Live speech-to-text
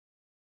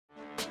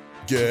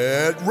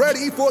Get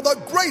ready for the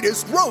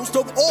greatest roast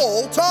of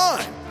all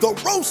time, the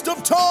Roast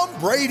of Tom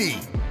Brady,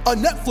 a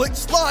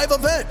Netflix live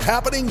event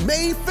happening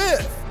May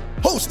 5th.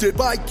 Hosted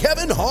by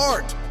Kevin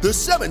Hart, the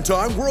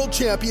 7-time world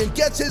champion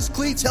gets his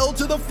cleats held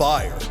to the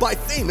fire by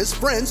famous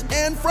friends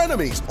and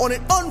frenemies on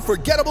an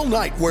unforgettable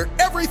night where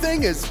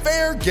everything is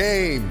fair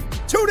game.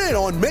 Tune in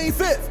on May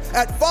 5th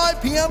at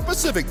 5 p.m.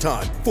 Pacific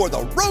time for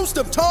the Roast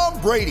of Tom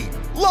Brady,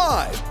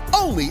 live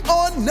only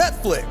on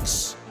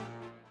Netflix.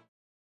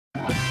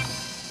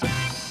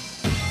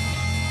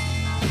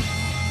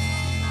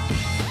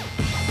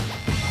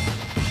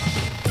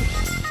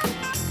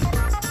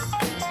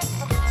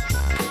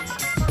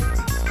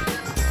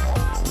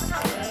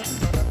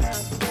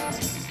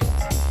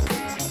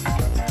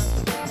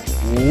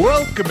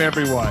 Welcome,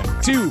 everyone,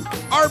 to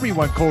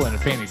RB1 Colon, a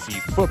fantasy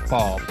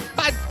football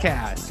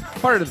podcast,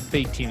 part of the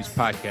Fake Teams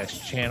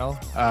podcast channel.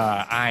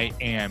 I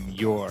am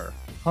your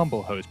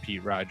humble host,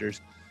 Pete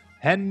Rogers,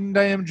 and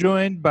I am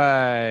joined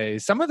by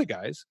some of the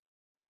guys.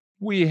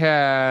 We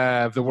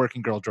have the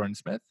working girl, Jordan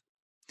Smith,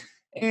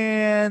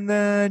 and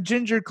the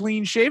ginger,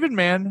 clean-shaven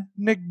man,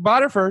 Nick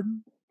Botterford.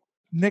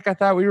 Nick, I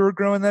thought we were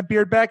growing that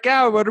beard back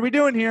out. What are we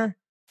doing here?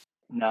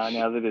 No,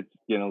 now that it's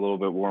getting a little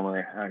bit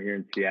warmer out here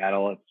in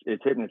Seattle,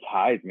 it's hitting its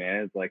highs,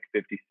 man. It's like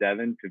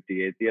 57,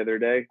 58 the other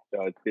day.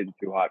 So it's getting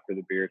too hot for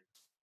the beard.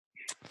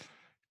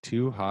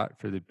 Too hot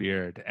for the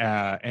beard.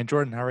 And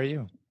Jordan, how are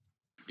you?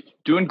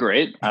 Doing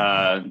great.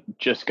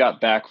 Just got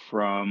back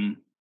from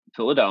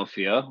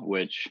Philadelphia,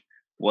 which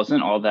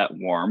wasn't all that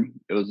warm.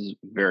 It was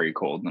very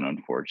cold and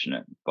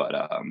unfortunate, but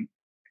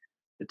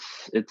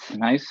it's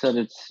nice that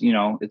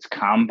it's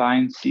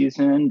combine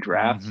season,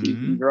 draft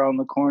season's around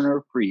the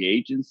corner, free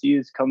agency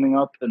is coming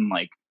up in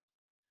like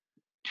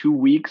 2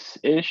 weeks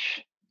ish.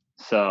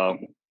 So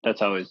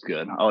that's always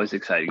good. Always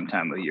exciting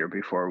time of year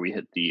before we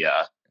hit the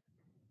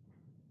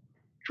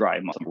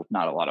dry month.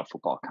 Not a lot of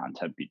football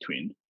content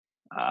between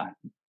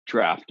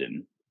draft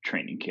and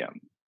training camp.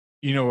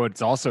 You know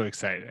what's also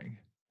exciting?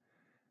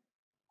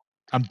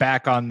 I'm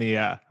back on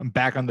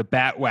the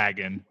bat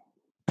wagon.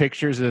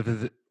 Pictures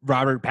of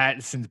Robert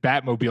Pattinson's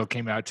Batmobile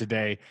came out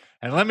today,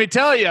 and let me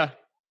tell you,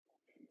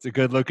 it's a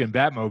good-looking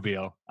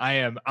Batmobile.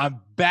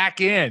 I'm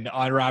back in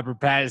on Robert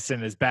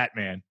Pattinson as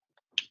Batman.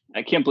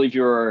 I can't believe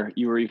you were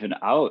even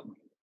out.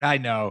 I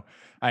know.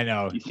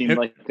 You seem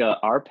like a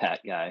RPAT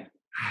guy.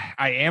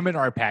 I am an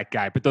RPAT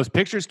guy, but those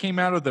pictures came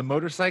out of the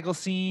motorcycle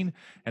scene,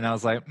 and I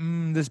was like,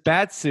 this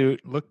bat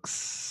suit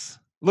looks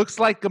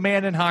like a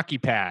man in hockey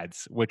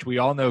pads, which we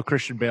all know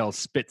Christian Bale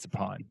spits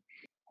upon.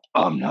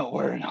 I'm not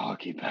wearing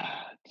hockey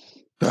pads.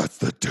 That's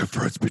the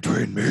difference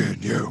between me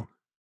and you.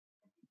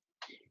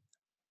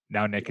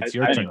 Now, Nick, it's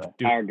your turn.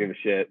 I don't give a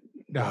shit.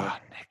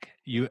 Nick,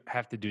 you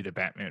have to do the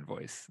Batman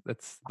voice.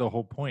 That's the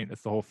whole point.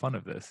 That's the whole fun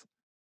of this.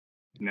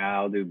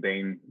 I'll do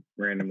Bane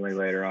randomly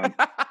later on.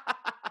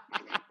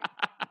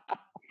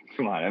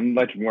 Come on, I'm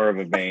much more of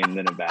a Bane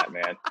than a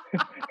Batman.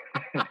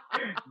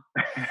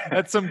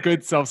 That's some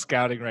good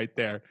self-scouting right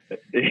there.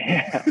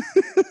 Yeah.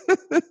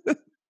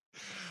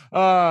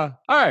 All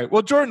right.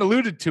 Well, Jordan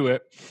alluded to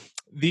it.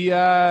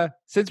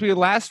 Since we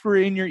last were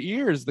in your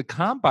ears, the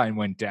combine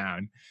went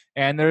down,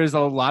 and there's a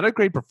lot of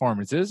great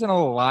performances and a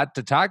lot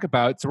to talk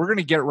about. So we're going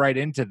to get right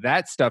into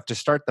that stuff to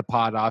start the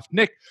pod off.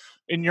 Nick,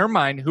 in your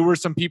mind, who were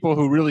some people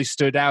who really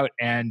stood out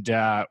and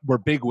were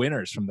big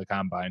winners from the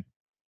combine?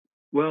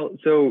 Well,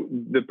 so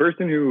the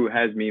person who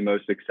has me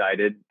most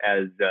excited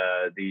as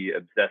the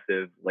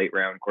obsessive late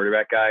round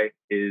quarterback guy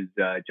is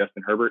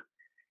Justin Herbert.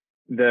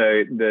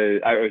 I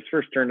was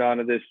first turned on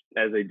to this,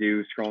 as I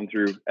do, scrolling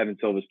through Evan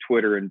Silva's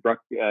Twitter, and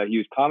he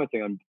was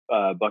commenting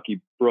on Bucky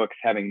Brooks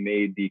having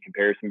made the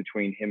comparison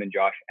between him and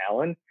Josh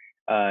Allen.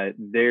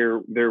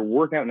 Their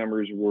workout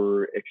numbers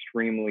were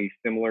extremely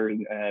similar.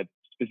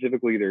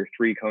 Specifically, their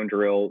 3-cone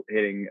drill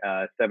hitting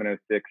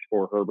 706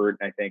 for Herbert.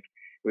 I think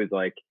it was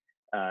like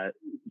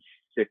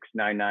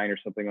 699 or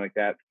something like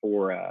that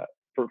for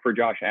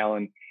Josh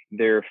Allen.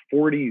 Their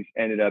 40s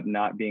ended up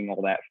not being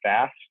all that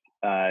fast.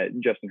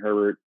 Justin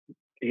Herbert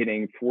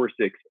hitting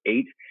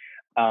 4.68.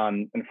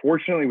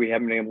 Unfortunately, we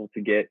haven't been able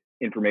to get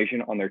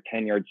information on their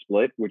 10-yard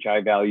split, which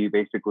I value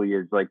basically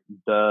as like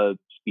the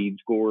speed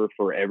score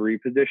for every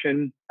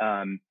position.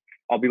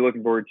 I'll be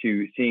looking forward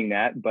to seeing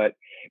that. But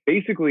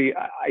basically,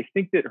 I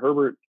think that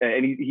Herbert,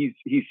 and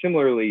he's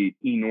similarly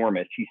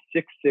enormous. He's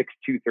 6'6",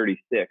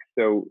 236.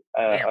 So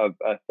a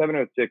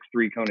 706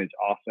 3-cone is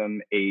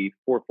awesome. A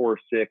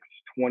 4.46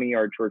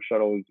 20-yard short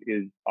shuttle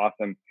is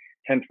awesome.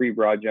 10.3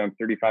 broad jump,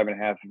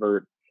 35.5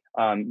 vert.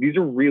 These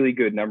are really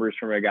good numbers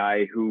from a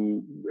guy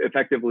who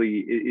effectively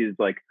is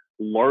like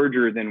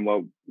larger than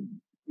what,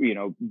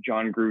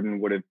 John Gruden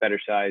would have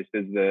fetishized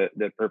as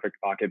the perfect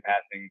pocket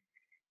passing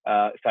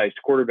sized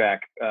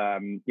quarterback,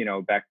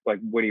 back like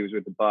when he was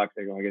with the Bucks.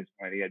 I guess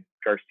when he had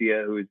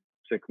Garcia, who was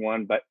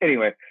 6'1". But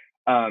anyway,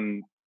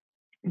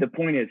 the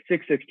point is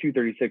 6'6",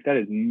 236. That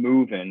is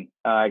moving.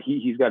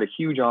 He's got a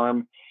huge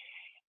arm.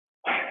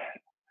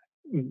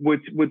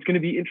 what's going to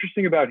be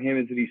interesting about him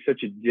is that he's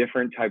such a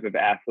different type of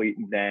athlete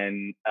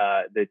than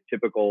the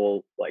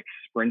typical like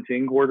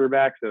sprinting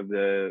quarterbacks of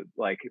the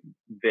like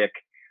Vic,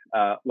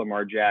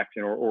 Lamar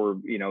Jackson, or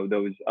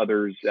those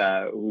others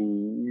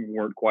who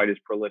weren't quite as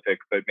prolific,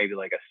 but maybe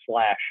like a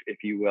Slash, if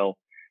you will.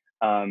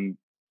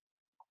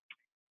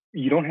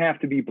 You don't have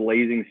to be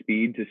blazing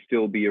speed to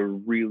still be a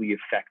really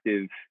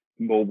effective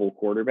mobile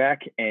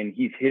quarterback, and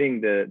he's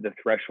hitting the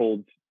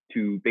thresholds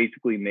to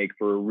basically make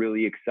for a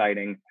really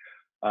exciting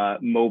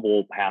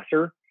mobile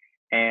passer.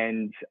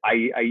 And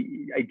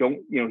I don't,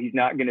 he's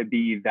not going to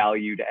be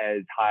valued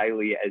as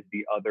highly as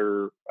the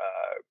other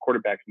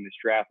quarterbacks in this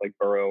draft, like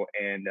Burrow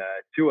and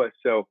Tua.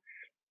 So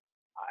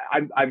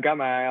I've got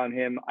my eye on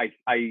him.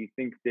 I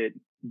think that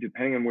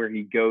depending on where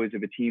he goes,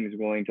 if a team is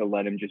willing to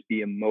let him just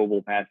be a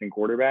mobile passing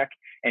quarterback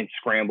and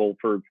scramble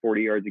for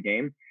 40 yards a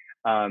game,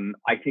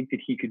 I think that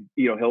he could,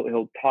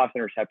 he'll toss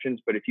interceptions,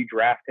 but if you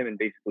draft him and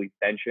basically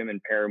bench him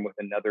and pair him with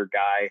another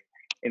guy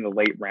in the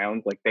late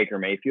rounds like Baker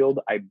Mayfield,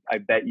 I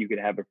bet you could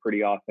have a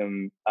pretty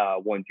awesome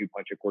 1-2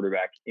 punch at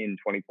quarterback in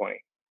 2020.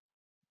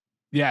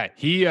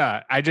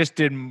 Yeah, I just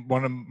did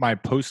one of my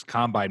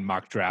post-combine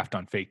mock draft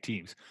on fake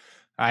teams.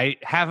 I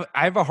have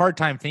a hard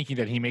time thinking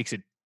that he makes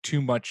it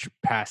too much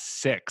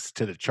past 6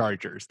 to the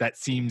Chargers. That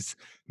seems,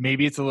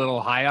 maybe it's a little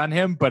high on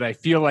him, but I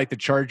feel like the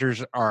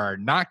Chargers are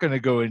not going to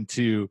go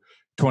into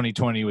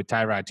 2020 with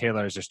Tyrod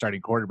Taylor as their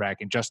starting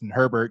quarterback, and Justin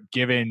Herbert,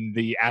 given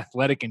the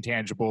athletic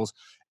intangibles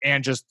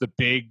and just the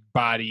big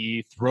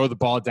body, throw the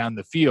ball down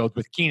the field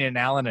with Keenan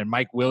Allen and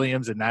Mike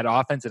Williams in that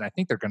offense. And I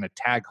think they're going to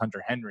tag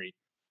Hunter Henry.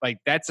 Like,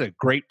 that's a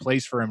great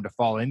place for him to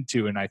fall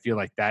into. And I feel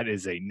like that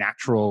is a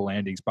natural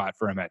landing spot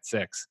for him at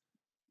 6.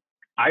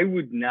 I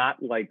would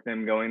not like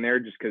them going there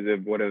just because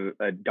of what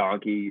a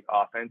donkey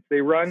offense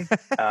they run.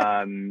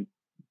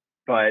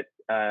 But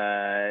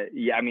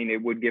yeah, I mean,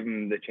 it would give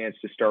them the chance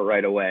to start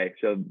right away.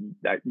 So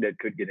that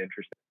could get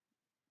interesting.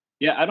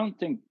 Yeah, I don't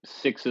think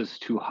 6 is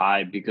too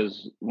high,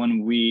 because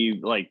when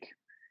we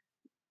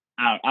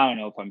I don't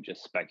know if I'm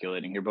just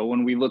speculating here, but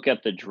when we look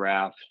at the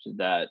draft,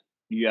 that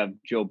you have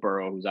Joe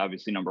Burrow, who's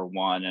obviously number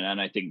 1, and then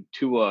I think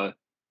Tua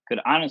could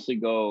honestly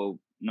go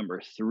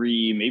number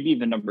 3, maybe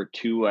even number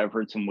 2. I've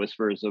heard some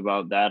whispers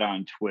about that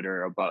on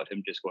Twitter about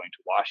him just going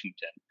to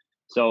Washington.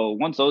 So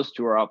once those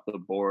 2 are off the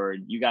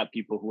board, you got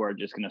people who are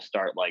just going to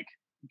start like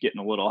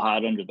getting a little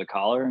hot under the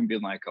collar and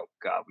being like, oh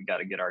God, we got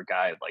to get our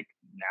guy. Like,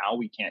 now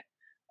we can't,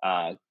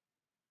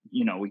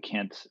 we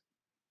can't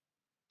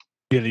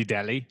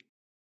dilly-dally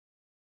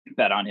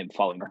bet on him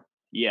falling.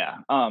 Yeah.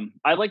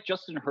 I like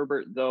Justin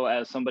Herbert though,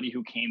 as somebody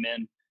who came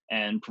in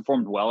and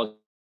performed well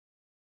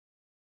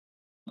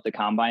at the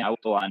combine. I was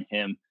on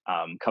him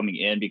coming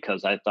in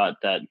because I thought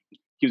that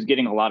he was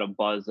getting a lot of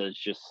buzz as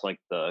just like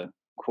the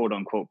quote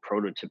unquote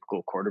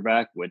prototypical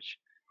quarterback, which,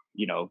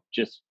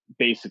 just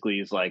basically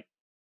is like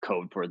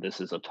code for this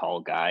is a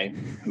tall guy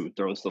who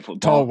throws the football.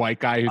 Tall white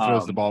guy who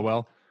throws the ball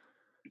well.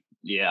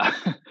 Yeah.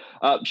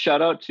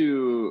 Shout out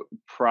to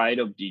Pride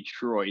of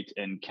Detroit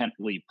and Kent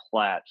Lee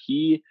Platt.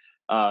 He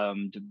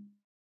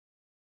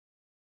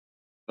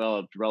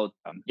developed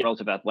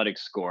relative athletic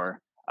score.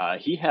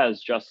 He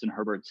has Justin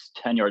Herbert's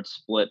 10-yard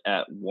split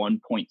at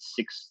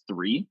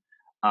 1.63,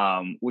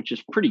 which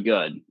is pretty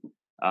good.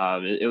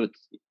 It was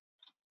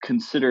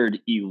considered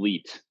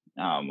elite,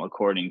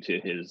 according to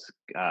his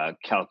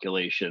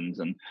calculations.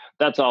 And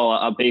that's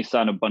all based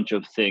on a bunch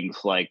of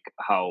things like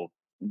how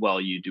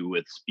well you do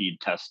with speed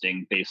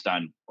testing based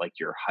on like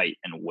your height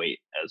and weight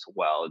as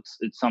well. It's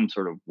some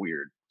sort of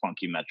weird,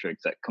 funky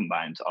metrics that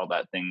combines all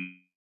that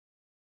thing.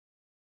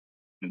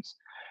 It's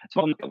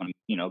fun,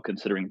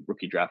 considering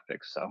rookie draft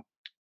picks. So,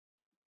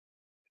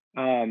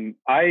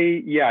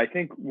 I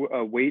think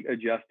weight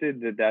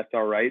adjusted that's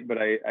all right, but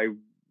I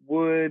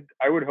would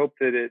hope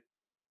that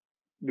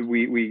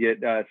we get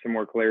some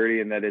more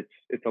clarity and that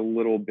it's a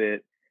little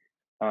bit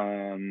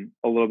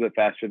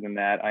faster than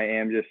that. I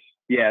am just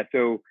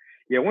So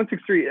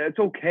 163. It's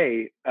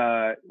okay.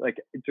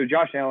 So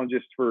Josh Allen,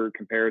 just for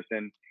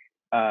comparison,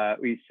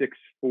 he's 6'4.5"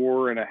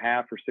 or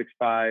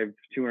 6'5",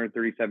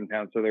 237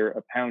 pounds. So they're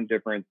a pound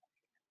difference.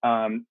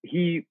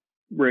 He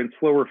ran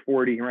slower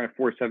 40. He ran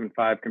a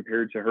 4.75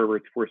 compared to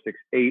Herbert's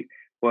 4.68,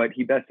 but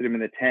he bested him in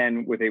the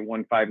 10 with a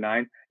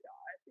 1.59.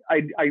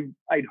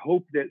 I'd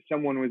hope that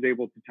someone was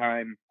able to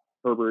time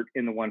Herbert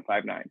in the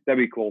 1.59. That'd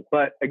be cool.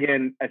 But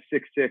again, at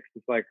 6'6",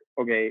 it's like,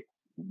 okay,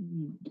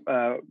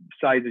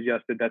 size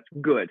adjusted, that's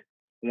good.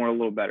 I want a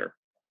little better.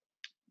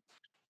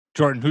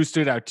 Jordan, who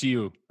stood out to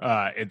you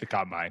at the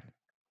combine?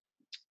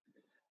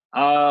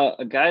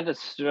 A guy that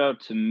stood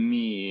out to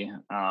me,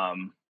 I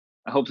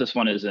hope this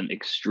one isn't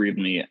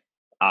extremely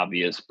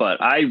obvious,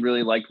 but I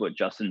really liked what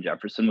Justin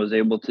Jefferson was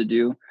able to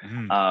do.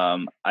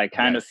 I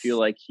kind of feel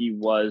like he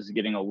was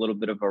getting a little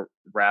bit of a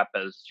rap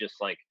as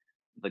just like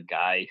the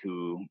guy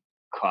who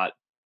caught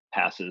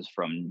passes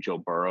from Joe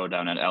Burrow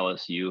down at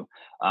LSU.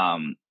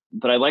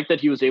 But I like that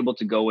he was able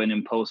to go in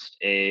and post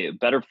a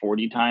better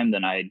 40 time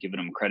than I had given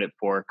him credit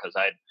for, because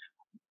I'd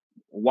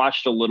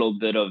watched a little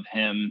bit of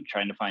him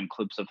trying to find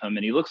clips of him,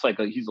 and he looks like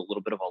he's a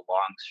little bit of a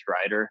long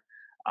strider.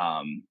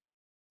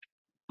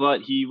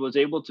 But he was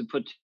able to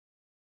put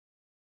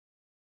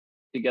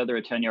together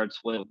a 10-yard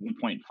split of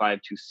 1.52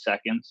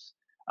 seconds,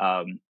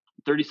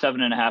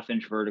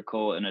 37.5-inch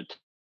vertical, and a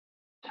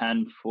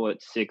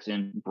 10-foot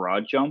 6-inch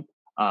broad jump.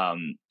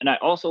 And I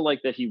also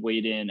like that he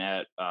weighed in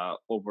at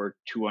over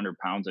 200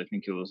 pounds. I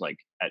think it was like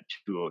at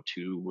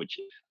 202, which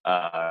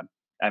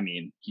I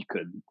mean, he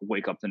could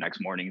wake up the next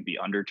morning and be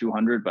under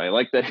 200, but I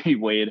like that he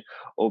weighed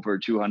over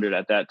 200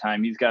 at that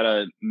time. He's got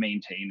to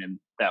maintain in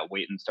that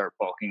weight and start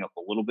bulking up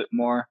a little bit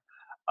more.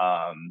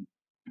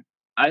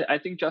 I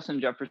think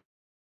Justin Jefferson,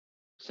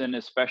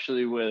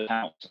 especially with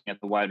at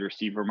the wide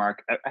receiver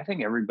mark, I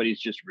think everybody's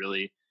just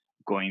really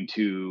going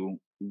to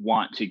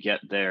want to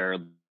get their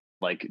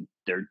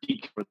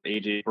deep with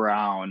AJ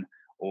Brown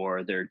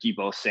or their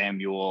Deebo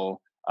Samuel,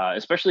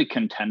 especially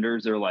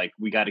contenders. They're like,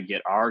 we got to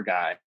get our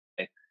guy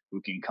who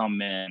can come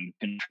in,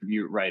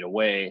 contribute right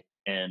away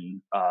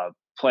in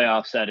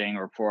playoff setting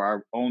or for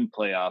our own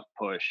playoff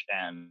push.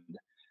 And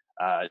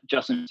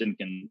Justin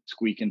can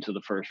squeak into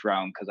the first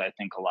round because I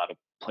think a lot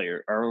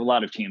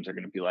of teams are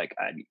going to be like,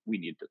 we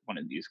need one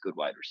of these good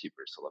wide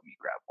receivers, so let me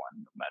grab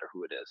one, no matter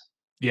who it is.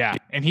 Yeah,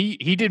 and he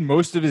did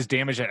most of his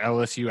damage at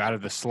LSU out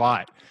of the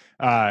slot,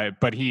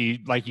 but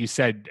he, like you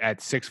said, at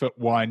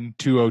 6'1",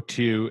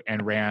 202,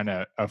 and ran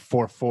a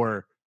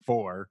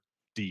 4.44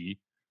 D.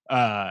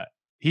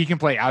 He can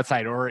play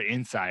outside or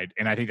inside,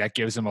 and I think that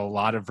gives him a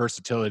lot of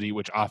versatility,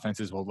 which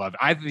offenses will love.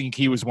 I think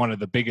he was one of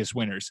the biggest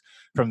winners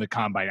from the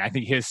combine. I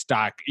think his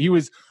stock,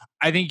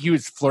 I think he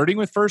was flirting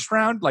with first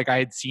round. Like I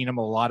had seen him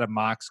a lot of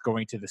mocks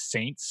going to the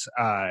Saints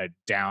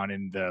down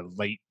in the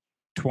late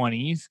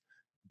 20s.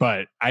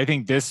 But I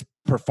think this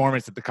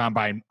performance at the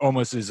combine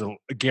almost is a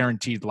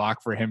guaranteed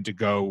lock for him to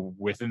go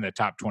within the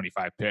top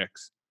 25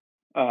 picks.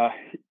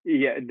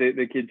 Yeah,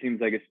 the kid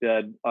seems like a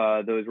stud.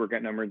 Those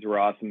workout numbers were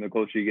awesome. The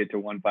closer you get to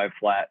 1.5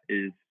 flat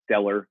is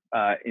stellar.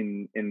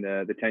 In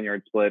the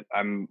 10-yard split,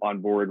 I'm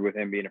on board with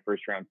him being a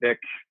first round pick.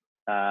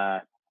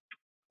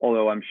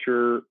 Although I'm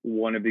sure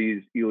one of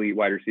these elite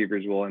wide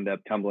receivers will end up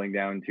tumbling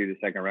down to the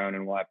second round,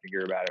 and we'll have to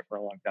hear about it for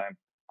a long time.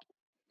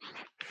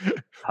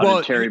 How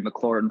did Terry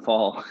McLaurin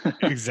fall?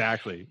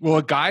 Exactly. Well,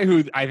 a guy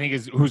who I think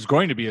who's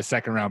going to be a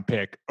second round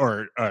pick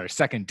or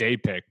second day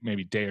pick,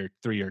 maybe day or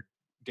three or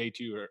day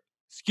two, or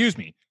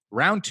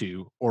round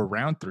 2 or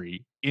round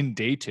 3 in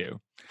day 2.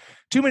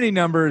 Too many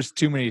numbers,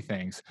 too many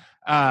things.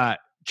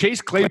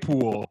 Chase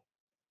Claypool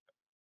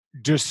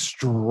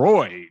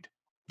destroyed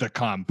the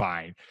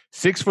combine.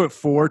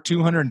 6'4",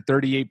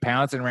 238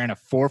 pounds, and ran a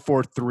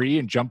 4.43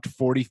 and jumped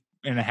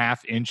 40.5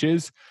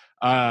 inches.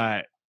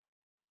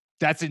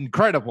 That's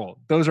incredible.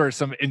 Those are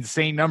some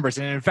insane numbers.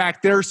 And in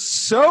fact, they're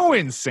so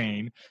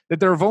insane that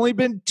there have only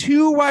been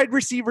 2 wide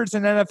receivers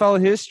in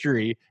NFL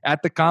history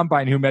at the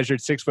combine who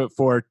measured 6'4",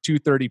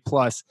 230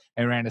 plus,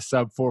 and ran a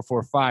sub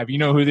 4.45. You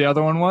know who the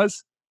other one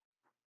was?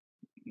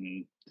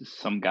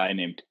 Some guy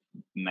named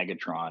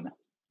Megatron.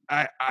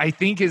 I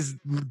think his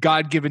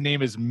God-given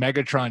name is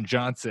Megatron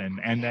Johnson.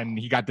 And then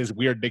he got this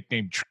weird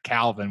nickname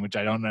Calvin, which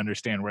I don't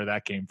understand where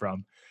that came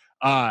from.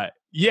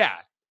 Yeah.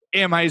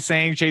 Am I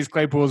saying Chase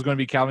Claypool is going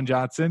to be Calvin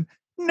Johnson?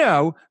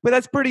 No, but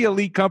that's pretty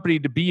elite company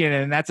to be in,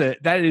 and that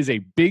is a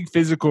big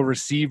physical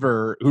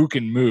receiver who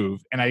can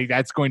move, and I think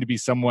that's going to be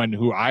someone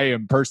who I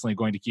am personally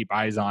going to keep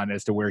eyes on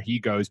as to where he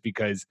goes,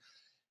 because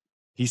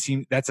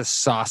that's a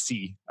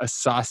saucy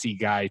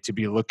guy to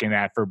be looking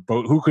at for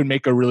both, who could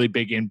make a really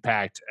big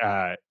impact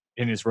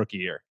in his rookie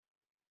year.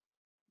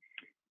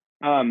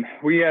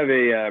 We have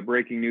a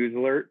breaking news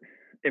alert.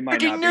 It might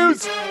breaking not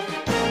news! be.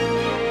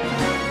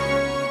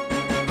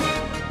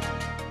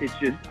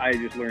 I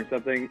just learned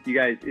something. You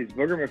guys, is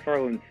Booger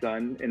McFarland's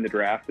son in the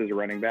draft as a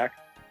running back?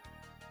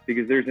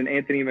 Because there's an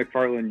Anthony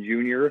McFarland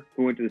Jr.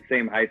 who went to the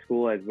same high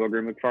school as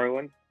Booger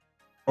McFarland.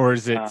 Or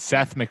is it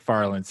Seth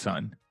MacFarlane's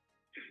son?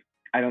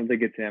 I don't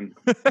think it's him.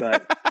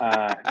 But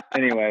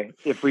anyway,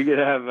 if we could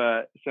have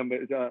a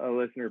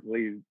listener,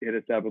 please hit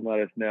us up and let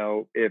us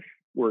know if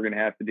we're going to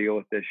have to deal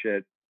with this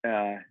shit.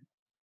 Yeah,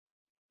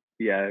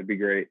 it'd be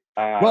great.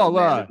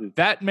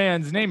 That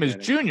man's name is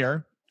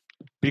Junior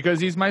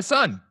because he's my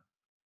son.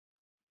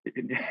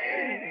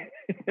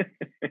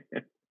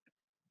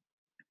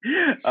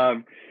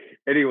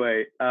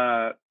 Anyway,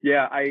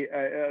 yeah,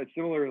 I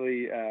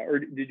similarly, or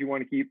did you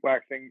want to keep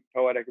waxing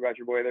poetic about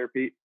your boy there,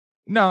 Pete?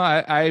 No,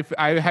 I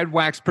had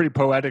waxed pretty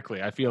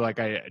poetically. I feel like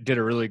I did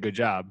a really good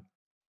job.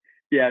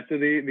 Yeah. So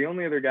the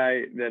only other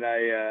guy that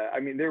I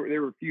mean, there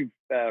were a few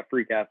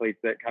freak athletes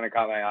that kind of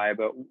caught my eye,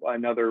 but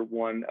another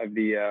one of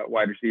the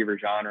wide receiver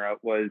genre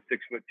was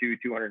 6'2",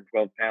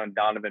 212-pound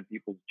Donovan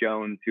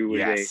Peoples-Jones, who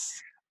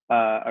was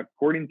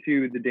according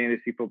to the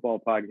Dynasty Football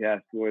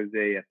Podcast, was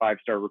a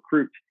 5-star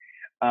recruit.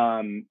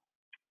 And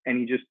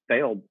he just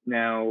failed.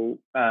 Now,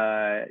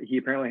 he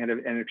apparently had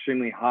an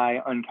extremely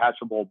high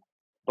uncatchable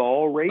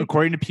ball rate.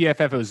 According to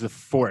PFF, it was the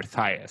 4th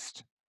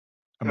highest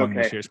among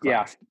this year's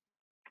class.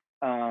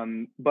 Yeah.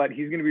 But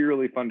he's going to be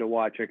really fun to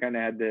watch. I kind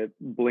of had to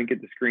blink at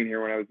the screen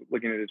here when I was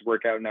looking at his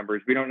workout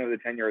numbers. We don't know the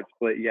 10-yard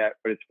split yet,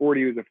 but his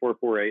 40 was a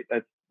 4.48.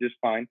 That's just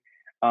fine.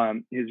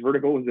 His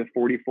vertical was a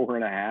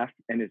 44.5,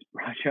 and his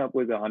broad jump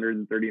was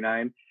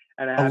 139.5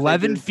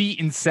 11 inches. feet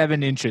and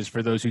 7 inches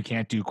for those who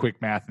can't do quick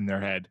math in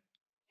their head.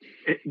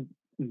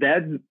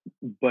 That's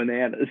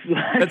bananas.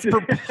 That's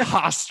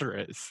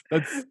preposterous.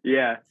 That's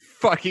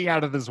fucking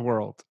out of this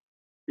world.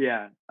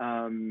 Yeah.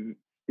 I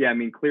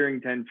mean,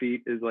 clearing 10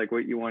 feet is like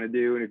what you want to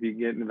do. And if you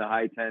get into the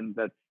high 10s,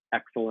 that's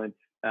excellent.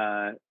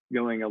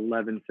 Going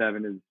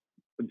 11.7 is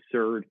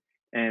absurd.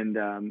 And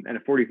a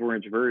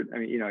 44-inch vert, I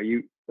mean,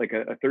 you like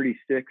a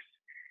 36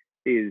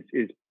 is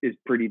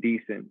pretty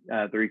decent.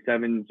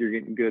 37s, you're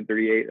getting good.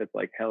 38, that's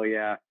like, hell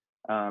yeah.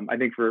 I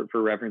think for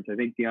reference, I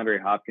think DeAndre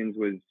Hopkins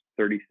was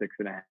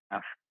 36.5.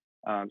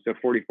 So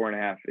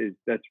 44.5 is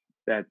that's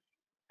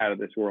out of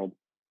this world.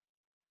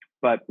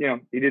 But he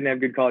didn't have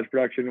good college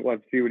production. We'll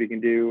have to see what he can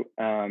do.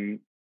 I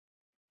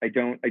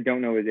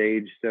don't know his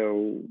age,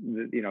 so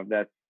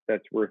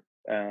that's worth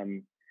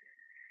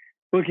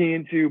looking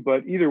into.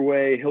 But either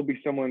way, he'll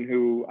be someone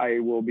who I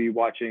will be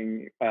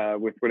watching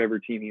with whatever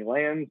team he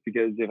lands,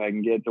 because if I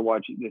can get to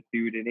watch this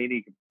dude in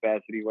any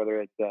capacity, whether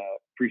it's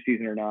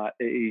preseason or not,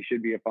 he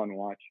should be a fun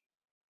watch.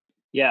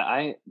 Yeah,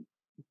 I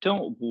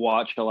don't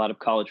watch a lot of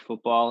college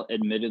football.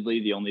 Admittedly,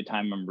 the only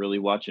time I'm really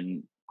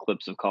watching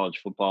clips of college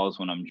football is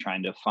when I'm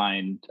trying to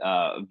find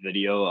a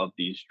video of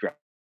these draft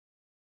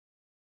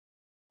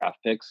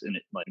picks in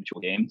like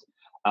actual games.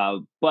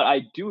 But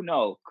I do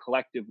know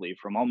collectively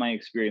from all my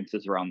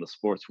experiences around the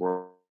sports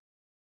world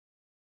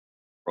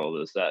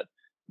is that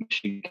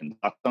Michigan can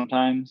suck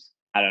sometimes.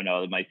 I don't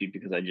know. It might be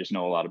because I just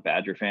know a lot of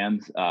Badger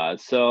fans.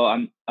 So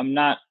I'm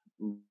not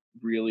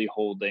really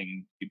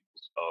holding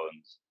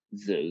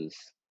Z's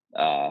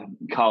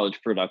college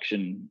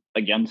production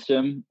against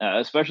him,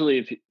 especially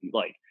if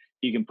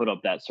he can put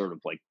up that sort of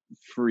like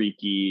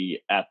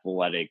freaky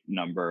athletic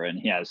number, and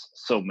he has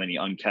so many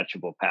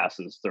uncatchable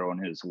passes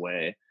thrown his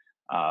way.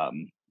 I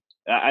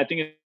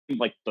think in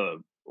like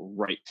the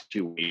right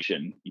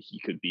situation, he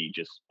could be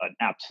just an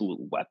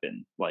absolute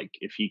weapon. Like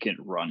if he can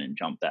run and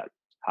jump that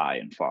high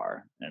and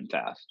far and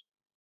fast.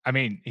 I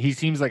mean, he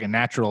seems like a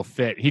natural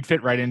fit. He'd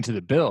fit right into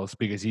the Bills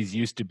because he's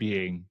used to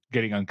getting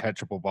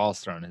uncatchable balls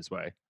thrown his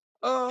way.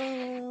 Oh,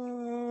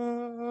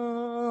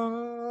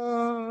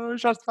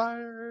 shots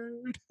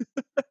fired.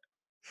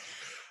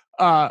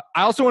 I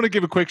also want to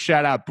give a quick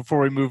shout out before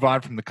we move on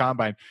from the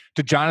combine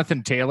to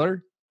Jonathan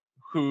Taylor,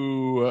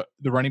 who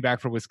the running back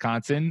for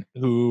Wisconsin,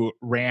 who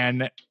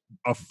ran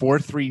a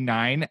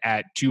 4.39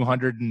 at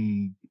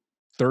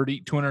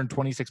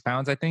 226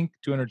 pounds, I think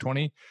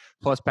 220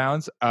 plus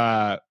pounds.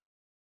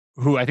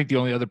 Who I think the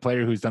only other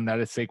player who's done that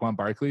is Saquon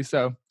Barkley.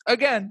 So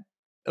again,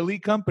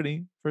 elite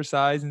company for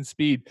size and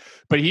speed,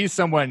 but he's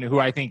someone who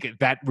I think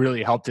that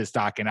really helped his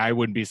stock, and I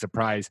wouldn't be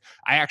surprised.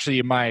 I actually,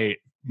 in my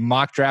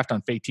mock draft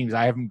on fake teams,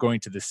 I have him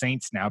going to the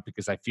Saints now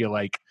because I feel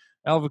like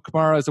Alvin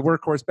Kamara as a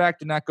workhorse back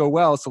did not go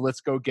well. So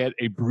let's go get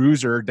a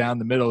bruiser down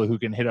the middle who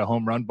can hit a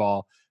home run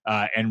ball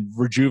and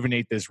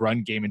rejuvenate this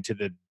run game into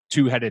the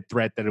two-headed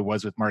threat that it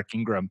was with Mark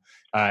Ingram.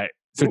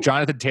 So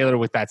Jonathan Taylor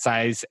with that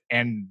size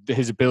and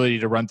his ability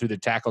to run through the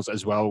tackles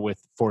as well with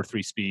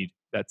 4.3 speed,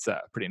 that's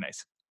pretty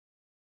nice.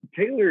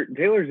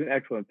 Taylor's an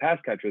excellent pass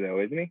catcher, though,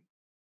 isn't he?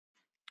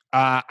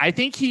 I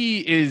think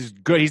he is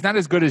good. He's not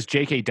as good as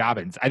J.K.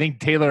 Dobbins. I think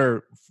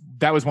Taylor,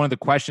 that was one of the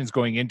questions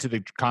going into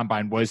the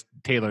combine was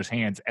Taylor's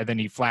hands, and then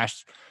he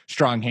flashed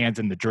strong hands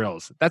in the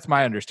drills. That's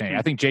my understanding.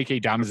 I think J.K.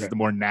 Dobbins is the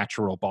more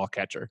natural ball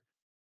catcher.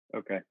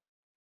 Okay.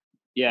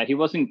 Yeah, he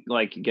wasn't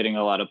like getting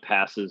a lot of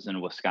passes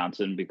in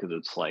Wisconsin because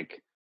it's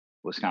like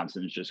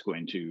Wisconsin's just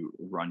going to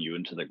run you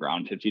into the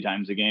ground 50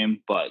 times a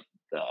game. But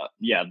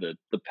the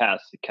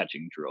pass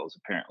catching drills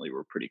apparently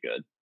were pretty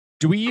good.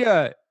 Do we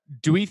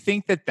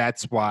think that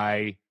that's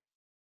why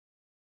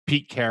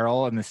Pete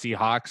Carroll and the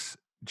Seahawks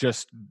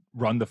just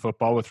run the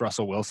football with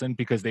Russell Wilson,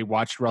 because they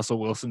watched Russell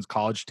Wilson's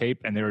college tape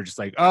and they were just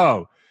like,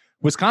 oh,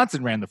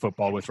 Wisconsin ran the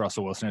football with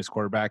Russell Wilson as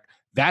quarterback.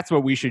 That's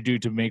what we should do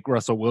to make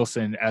Russell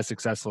Wilson as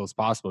successful as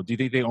possible. Do you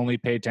think they only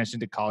pay attention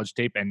to college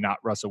tape and not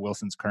Russell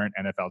Wilson's current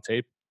NFL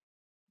tape?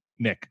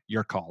 Nick,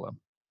 your call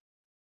him.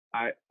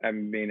 I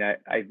mean,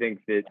 I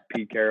think that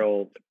Pete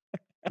Carroll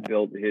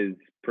built his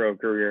pro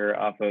career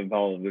off of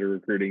all of the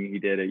recruiting he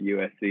did at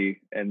USC,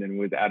 and then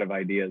was out of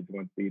ideas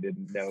once he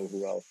didn't know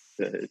who else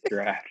to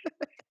draft.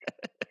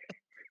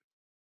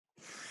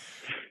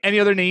 Any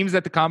other names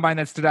at the combine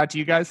that stood out to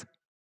you guys?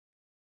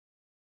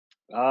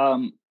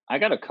 I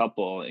got a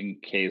couple in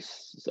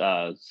case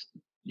there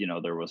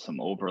was some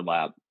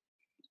overlap.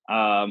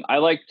 I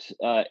liked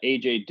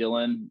AJ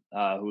Dillon,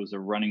 who was a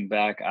running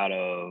back out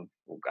of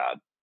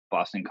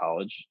Boston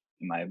College.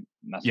 Am I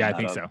messing that up? Yeah, I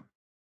think so.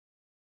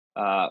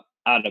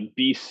 Out of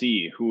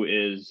BC, who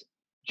is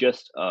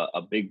just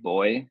a big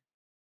boy.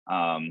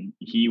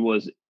 He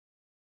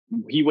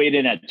weighed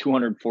in at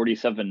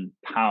 247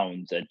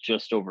 pounds at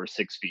just over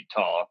 6 feet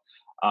tall.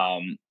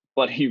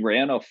 But he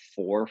ran a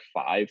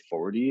 4.5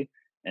 40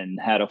 and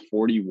had a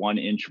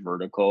 41-inch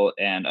vertical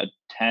and a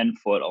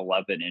 10-foot,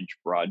 11-inch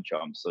broad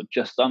jump. So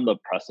just on the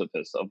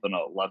precipice of an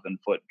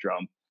 11-foot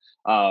jump.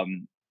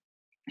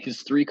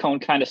 His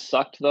 3-cone kind of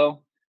sucked,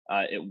 though.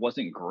 It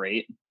wasn't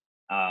great.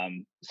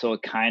 So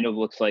it kind of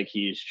looks like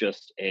he's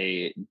just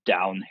a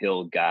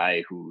downhill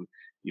guy who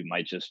you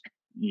might just,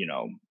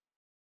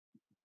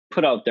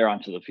 put out there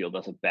onto the field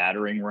as a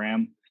battering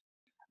ram.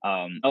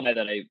 A guy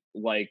that I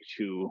like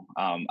to,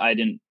 I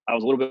was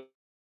a little bit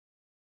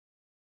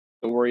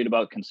worried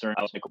about, concerned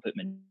about Michael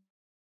Pittman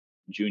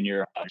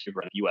Jr.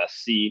 Receiver at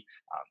USC.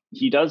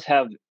 He does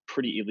have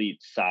pretty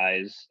elite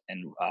size,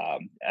 and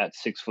at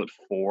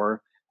 6'4".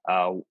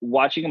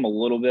 Watching him a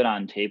little bit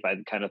on tape, I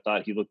kind of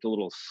thought he looked a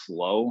little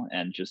slow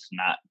and just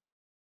not,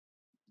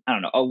 I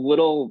don't know, a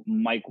little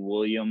Mike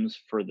Williams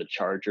for the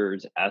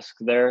Chargers-esque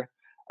there.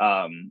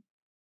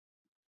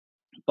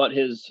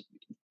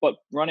 But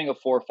running a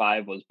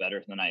 4.5 was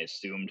better than I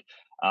assumed.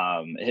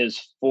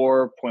 His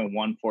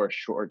 4.14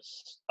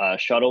 shorts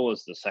shuttle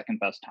was the second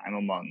best time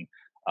among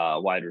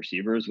wide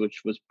receivers,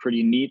 which was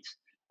pretty neat.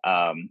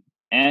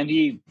 And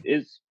he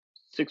is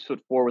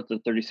 6'4" with the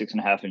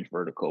 36.5-inch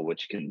vertical,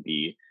 which can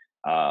be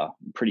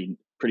pretty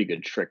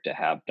good trick to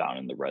have down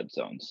in the red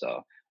zone.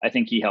 So I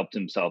think he helped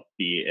himself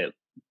be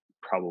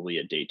probably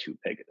a day 2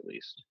 pick at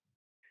least.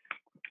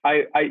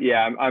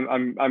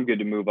 I'm good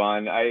to move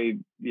on. I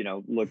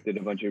looked at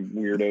a bunch of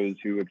weirdos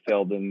who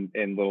excelled in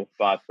little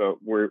spots,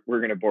 but we're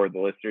gonna bore the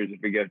listeners if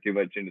we go too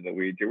much into the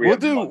weeds.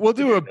 We'll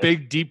do a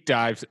big deep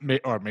dive,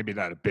 or maybe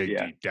not a big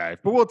deep dive,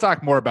 but we'll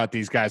talk more about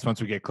these guys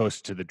once we get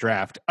closer to the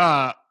draft.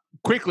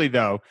 Quickly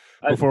though,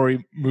 before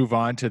we move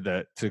on to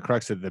the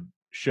crux of the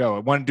show, I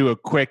want to do a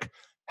quick: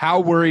 how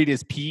worried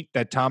is Pete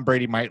that Tom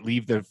Brady might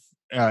leave the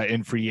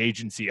in free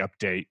agency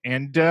update?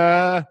 And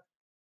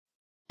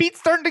Pete's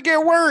starting to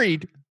get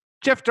worried.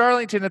 Jeff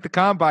Darlington at the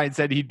Combine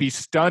said he'd be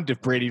stunned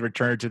if Brady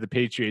returned to the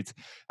Patriots.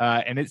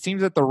 And it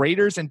seems that the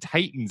Raiders and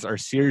Titans are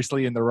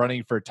seriously in the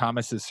running for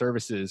Thomas's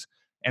services.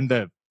 And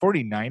the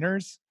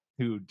 49ers,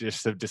 who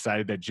just have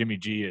decided that Jimmy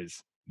G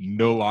is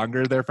no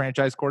longer their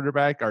franchise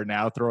quarterback, are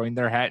now throwing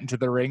their hat into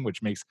the ring,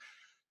 which makes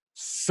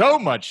so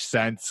much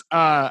sense.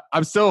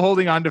 I'm still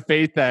holding on to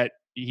faith that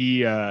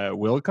he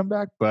will come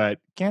back, but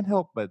can't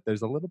help but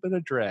there's a little bit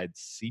of dread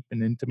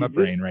seeping into my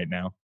brain right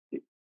now.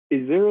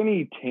 Is there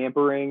any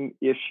tampering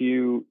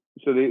issue?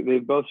 So they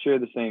both share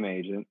the same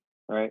agent,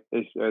 right?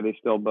 Are they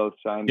still both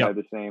signed by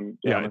the same?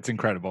 Yeah, it's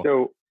incredible.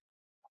 So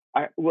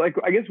I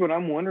guess what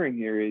I'm wondering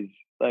here is,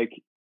 like,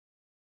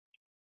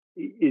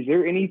 is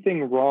there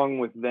anything wrong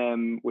with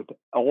them, with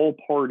all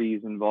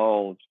parties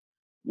involved,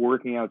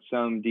 working out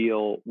some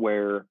deal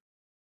where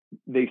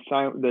the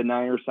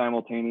Niners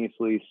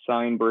simultaneously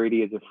sign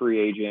Brady as a free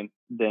agent,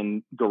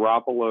 then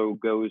Garoppolo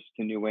goes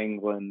to New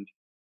England,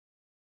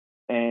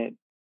 and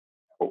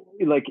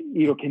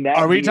can that?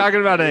 Are we talking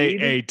about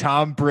a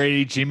Tom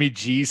Brady, Jimmy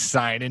G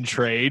sign and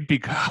trade?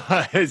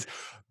 Because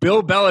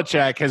Bill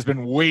Belichick has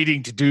been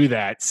waiting to do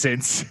that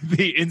since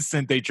the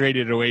instant they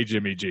traded away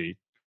Jimmy G.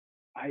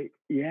 I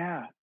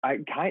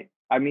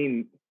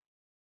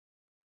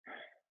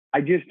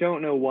just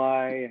don't know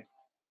why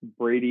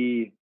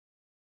Brady.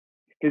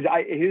 Because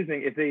here's the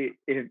thing: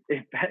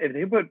 if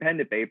they put pen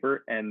to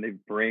paper and they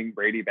bring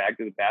Brady back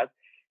to the past,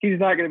 he's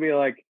not going to be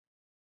like,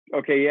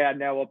 okay, yeah,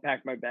 now I'll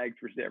pack my bags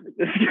for San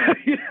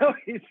Francisco.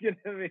 He's going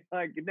to be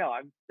like, no,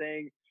 I'm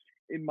staying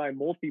in my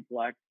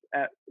multiplex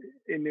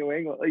in New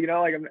England. He's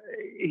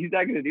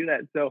not going to do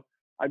that. So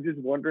I'm just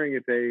wondering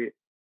if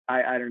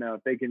I don't know,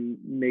 if they can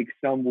make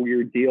some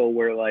weird deal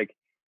where, like,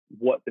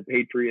 what the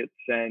Patriots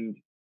send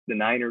the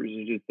Niners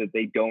is just that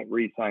they don't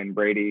re-sign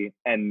Brady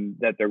and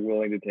that they're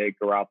willing to take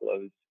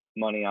Garoppolo's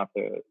money off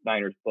the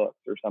Niners books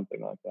or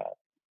something like that.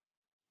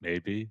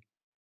 Maybe.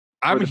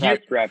 I'm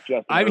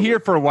here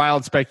for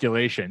wild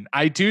speculation.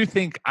 I do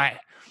think I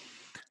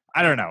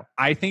don't know.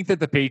 I think that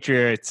the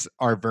Patriots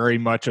are very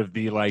much of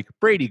the, like,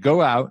 Brady,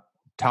 go out,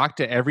 talk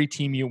to every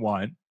team you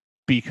want,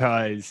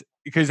 because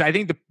I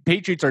think the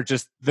Patriots are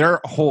just, their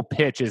whole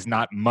pitch is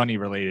not money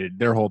related.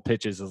 Their whole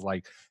pitch is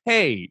like,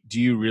 hey, do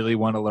you really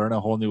want to learn a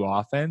whole new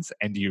offense?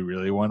 And do you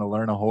really want to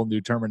learn a whole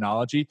new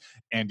terminology?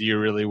 And do you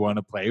really want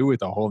to play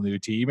with a whole new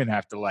team and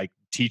have to, like,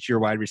 teach your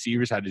wide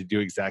receivers how to do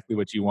exactly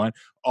what you want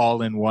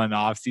all in one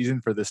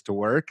offseason for this to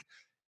work?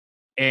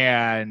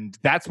 And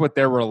that's what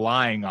they're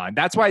relying on.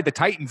 That's why the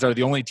Titans are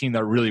the only team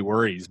that really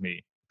worries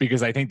me,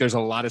 because I think there's a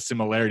lot of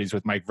similarities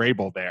with Mike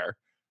Vrabel there.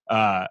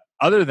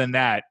 Other than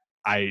that,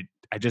 I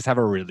just have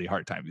a really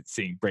hard time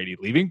seeing Brady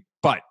leaving,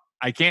 but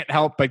I can't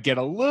help but get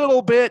a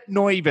little bit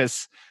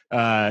nervous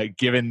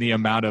given the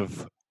amount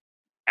of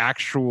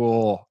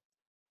actual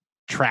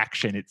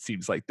traction it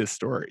seems like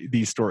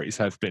these stories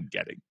have been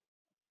getting.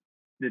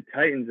 The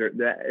Titans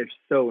is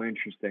so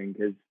interesting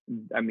because,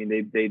 I mean,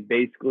 they'd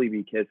basically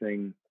be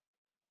kissing,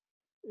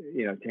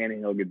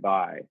 Tannehill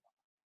goodbye.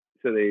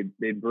 So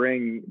they'd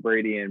bring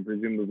Brady in,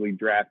 presumably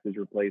draft his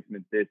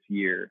replacement this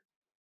year.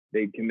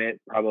 They'd commit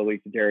probably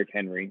to Derrick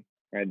Henry.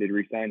 Right? They'd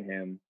re-sign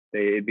him.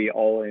 They'd be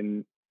all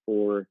in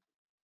for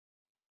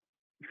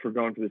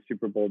going for the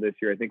Super Bowl this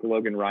year. I think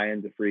Logan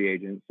Ryan's a free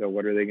agent. So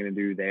what are they going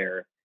to do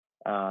there?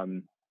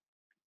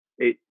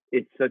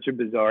 It's such a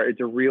bizarre.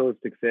 It's a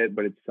realistic fit,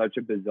 but it's such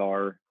a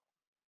bizarre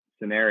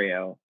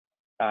scenario.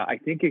 I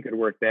think it could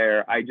work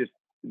there.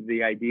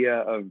 the idea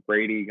of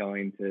Brady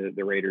going to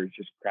the Raiders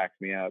just cracks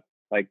me up.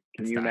 Like,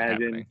 can you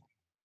imagine? Happening.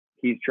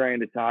 He's trying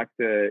to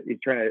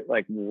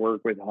like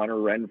work with Hunter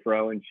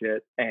Renfrow and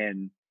shit,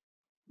 and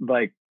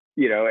like,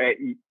 you know,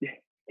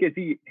 because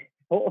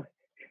he'll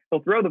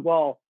throw the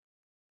ball.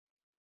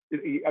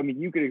 I mean,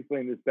 you could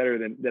explain this better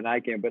than I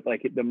can, but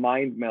like the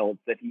mind meld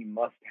that he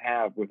must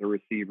have with a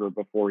receiver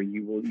before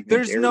you will even.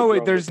 There's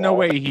no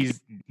way he's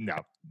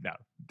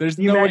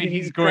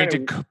going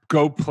to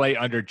go play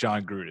under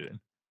John Gruden.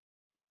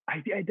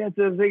 That's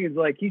the thing, is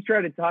like he's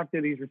trying to talk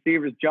to these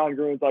receivers. John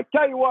Gruden's like,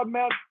 tell you what,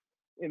 man,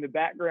 in the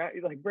background,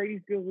 he's like,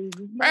 Brady's gonna lose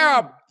his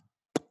mind.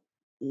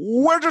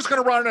 We're just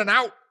gonna run an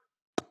out,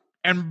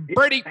 and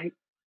Brady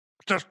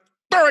just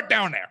throw it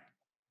down there.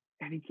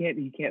 And he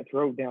can't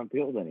throw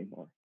downfield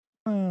anymore.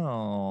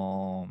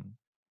 Oh,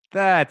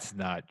 that's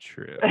not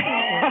true.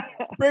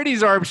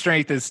 Brady's arm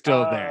strength is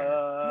still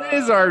there.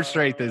 His arm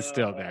strength is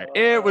still there.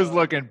 It was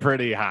looking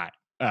pretty hot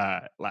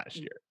last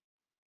year.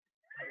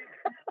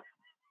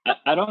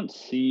 I don't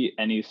see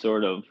any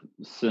sort of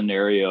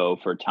scenario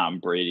for Tom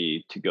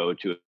Brady to go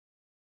to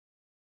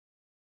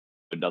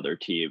another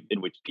team in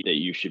which that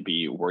you should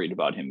be worried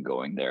about him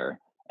going there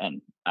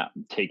and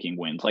taking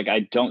wins. Like,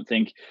 I don't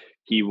think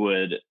he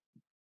would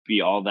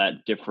be all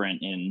that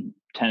different in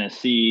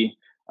Tennessee,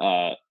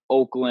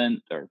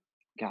 Oakland, or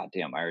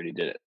goddamn, I already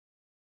did it.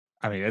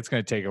 I mean, it's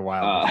going to take a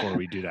while before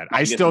we do that.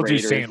 I still do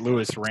St.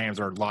 Louis Rams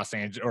or Los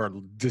Angeles or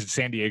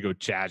San Diego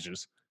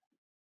Chargers.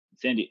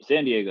 San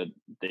Diego,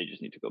 they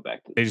just need to go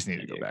back to. They just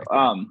need to go back.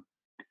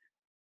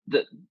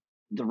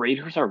 The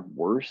Raiders are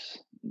worse,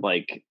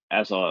 like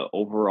as a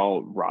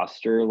overall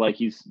roster. Like,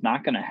 he's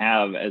not going to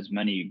have as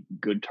many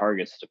good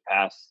targets to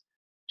pass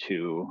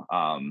to.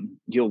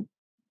 You'll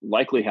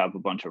likely have a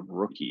bunch of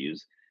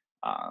rookies.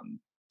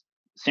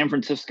 San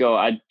Francisco,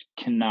 I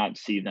cannot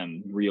see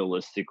them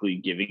realistically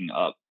giving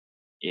up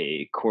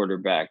a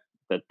quarterback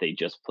that they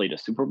just played a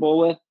Super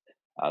Bowl with.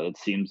 That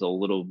seems a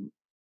little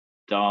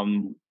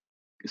dumb,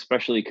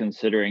 especially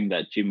considering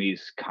that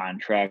Jimmy's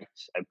contract,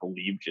 I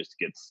believe, just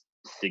gets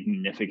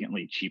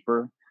significantly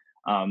cheaper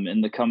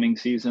in the coming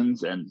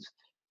seasons. And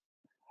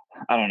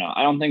I don't know.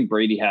 I don't think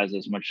Brady has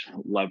as much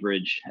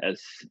leverage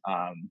as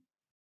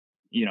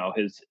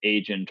his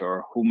agent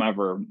or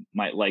whomever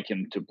might like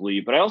him to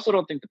believe. But I also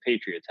don't think the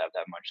Patriots have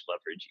that much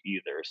leverage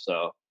either.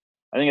 So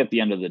I think at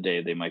the end of the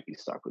day, they might be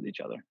stuck with each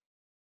other.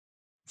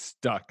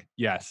 Stuck.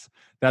 Yes.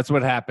 That's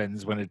what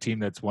happens when a team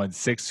that's won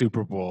 6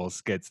 Super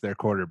Bowls gets their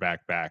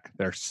quarterback back.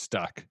 They're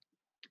stuck.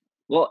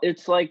 Well,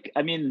 it's like,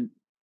 I mean,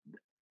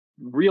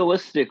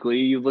 realistically,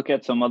 you look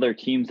at some other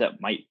teams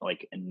that might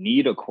like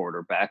need a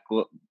quarterback.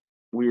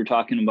 We were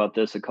talking about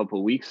this a couple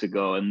of weeks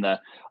ago, and that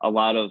a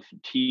lot of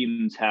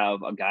teams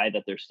have a guy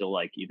that they're still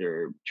like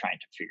either trying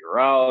to figure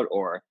out,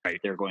 or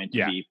they're going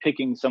to be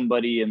picking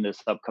somebody in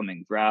this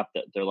upcoming draft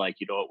that they're like,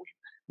 you know what,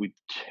 we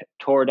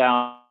tore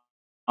down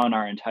on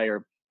our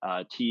entire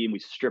team. We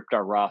stripped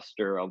our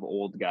roster of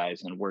old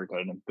guys, and we're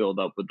going to build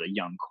up with a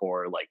young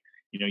core. Like,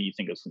 you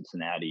think of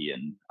Cincinnati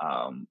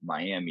and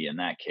Miami in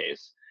that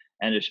case.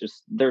 And it's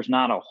just, there's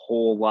not a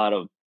whole lot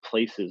of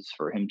places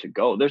for him to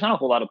go. There's not a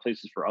whole lot of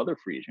places for other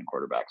free agent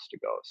quarterbacks to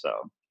go. So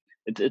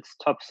it's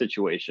a tough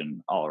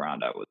situation all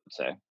around, I would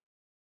say.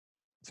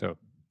 So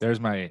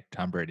there's my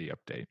Tom Brady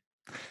update.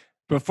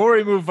 Before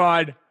we move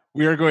on,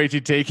 we are going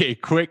to take a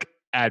quick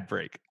ad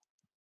break.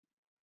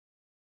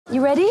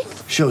 You ready?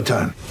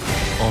 Showtime.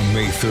 On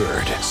May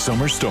 3rd,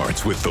 summer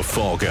starts with The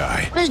Fall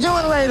Guy. Let's do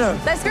it later.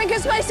 Let's drink a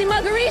spicy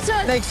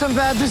margarita. Make some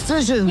bad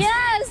decisions.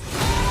 Yes.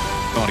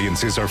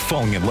 Audiences are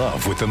falling in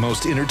love with the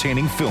most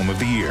entertaining film of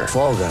the year.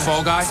 Fall Guy.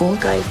 Fall Guy? Fall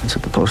Guy. That's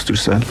what the poster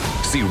said.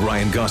 See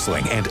Ryan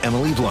Gosling and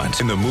Emily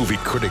Blunt in the movie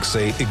critics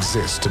say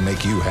exists to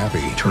make you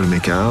happy. Trying to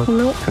make it out?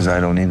 Nope. Because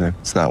I don't either.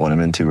 It's not what I'm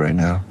into right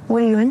now.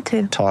 What are you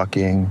into?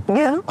 Talking.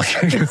 Yeah.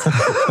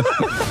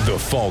 The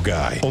Fall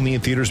Guy. Only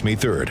in theaters May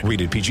 3rd.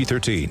 Rated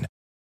PG-13.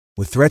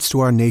 With threats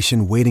to our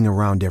nation waiting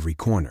around every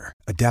corner,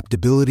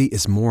 adaptability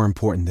is more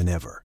important than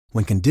ever.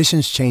 When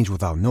conditions change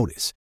without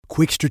notice,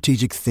 quick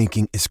strategic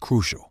thinking is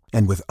crucial.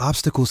 And with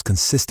obstacles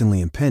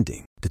consistently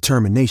impending,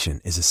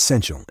 determination is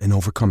essential in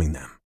overcoming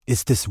them.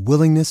 It's this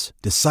willingness,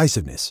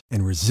 decisiveness,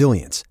 and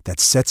resilience that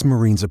sets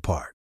Marines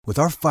apart. With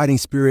our fighting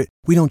spirit,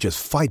 we don't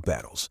just fight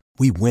battles,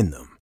 we win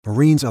them.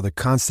 Marines are the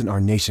constant our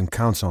nation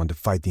counts on to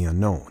fight the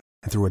unknown.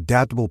 And through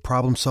adaptable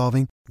problem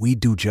solving, we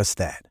do just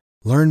that.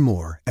 Learn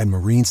more at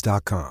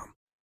Marines.com.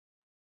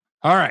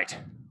 All right,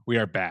 we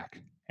are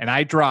back. And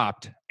I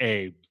dropped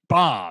a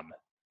bomb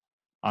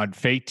on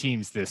Fake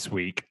Teams this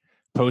week,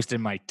 posted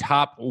my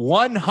top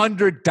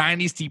 100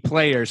 Dynasty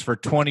players for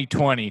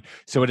 2020.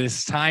 So it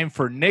is time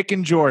for Nick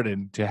and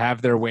Jordan to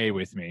have their way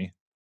with me,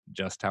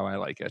 just how I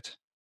like it.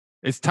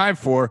 It's time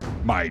for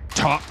my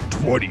top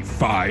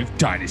 25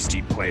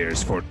 Dynasty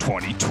players for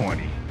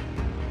 2020.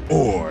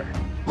 Or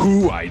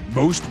who I'd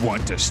most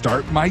want to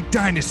start my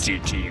Dynasty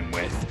team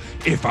with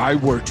if I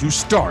were to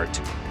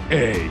start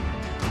a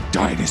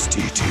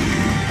Dynasty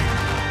team.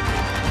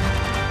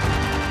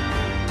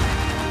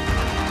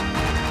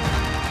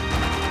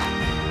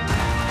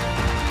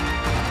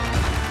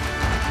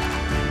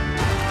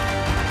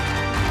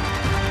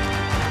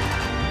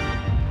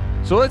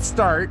 So let's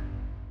start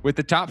with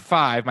the top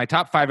 5, my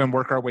top 5, and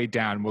work our way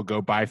down. We'll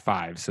go by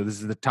 5. So this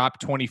is the top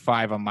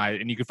 25 on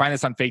and you can find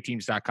this on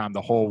faketeams.com,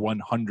 the whole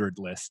 100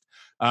 list.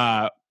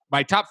 My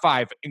top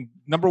 5,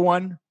 number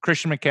 1,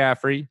 Christian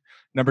McCaffrey.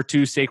 Number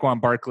 2,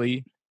 Saquon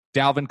Barkley.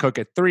 Dalvin Cook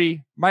at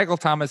 3, Michael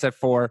Thomas at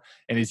 4,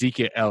 and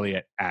Ezekiel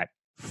Elliott at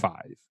 5.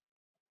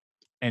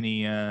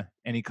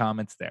 Any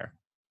comments there?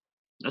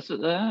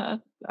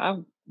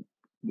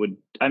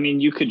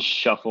 You could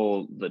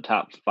shuffle the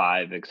top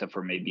 5 except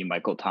for maybe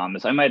Michael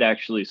Thomas. I might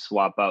actually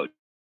swap out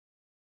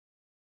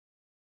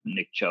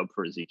Nick Chubb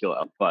for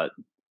Ezekiel, but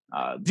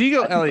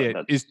Ezekiel Elliott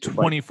is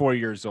 24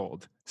 years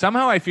old.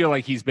 Somehow I feel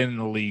like he's been in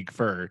the league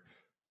for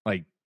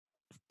like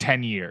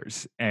 10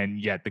 years, and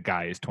yet the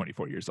guy is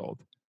 24 years old.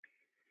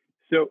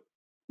 So,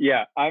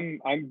 yeah, I'm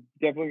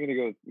definitely going to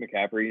go with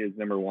McCaffrey as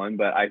number 1,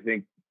 but I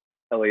think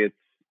Elliott's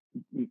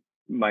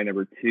my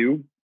number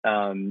 2.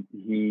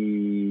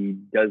 He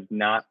does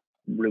not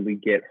really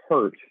get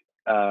hurt.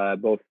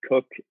 Both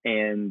Cook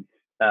and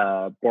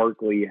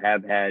Barkley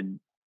have had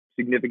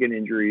significant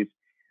injuries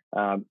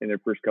in their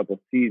first couple of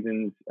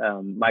seasons.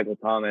 Michael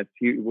Thomas,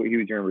 he was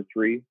your number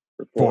 3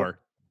 or 4?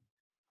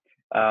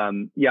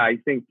 4. Yeah, I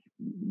think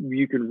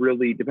you can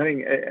really,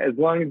 depending, as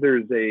long as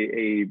there's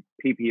a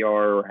PPR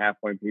or half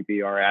point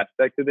PPR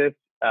aspect to this,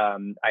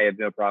 I have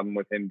no problem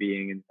with him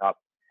being in the top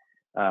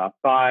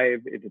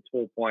 5. If it's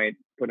full point,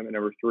 put him at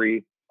number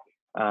 3.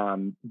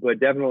 But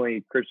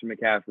definitely Christian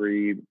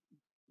McCaffrey,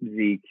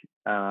 Zeke,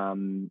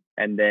 and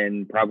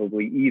then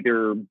probably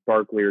either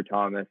Barkley or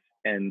Thomas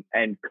and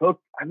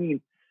Cook. I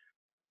mean,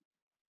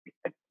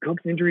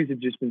 Cook's injuries have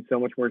just been so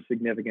much more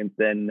significant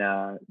than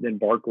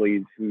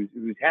Barkley's,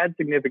 who's had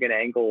significant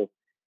ankle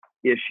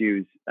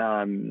issues.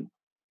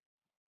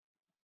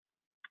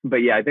 But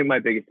yeah, I think my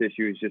biggest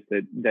issue is just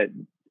that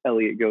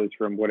Elliott goes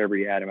from whatever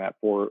you had him at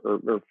 4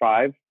 or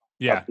 5.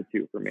 Yeah, up to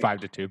 2 for me.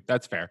 5 to 2.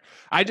 That's fair.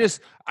 I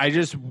just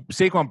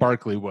Saquon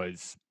Barkley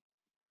was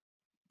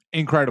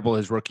incredible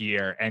his rookie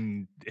year,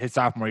 and his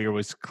sophomore year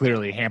was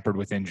clearly hampered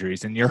with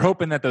injuries. And you're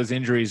hoping that those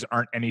injuries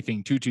aren't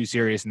anything too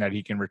serious and that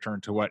he can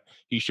return to what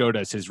he showed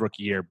us his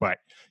rookie year. But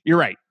you're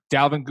right.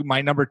 Dalvin,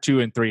 my number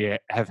 2 and 3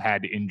 have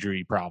had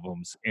injury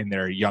problems in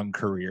their young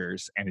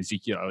careers, and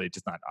Ezekiel Elliott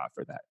does not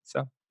offer that.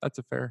 So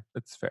that's fair.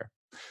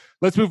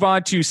 Let's move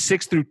on to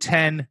 6 through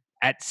 10.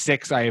 At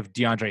 6, I have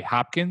DeAndre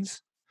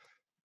Hopkins.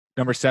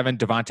 Number 7,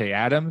 Devontae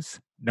Adams.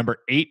 Number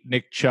 8,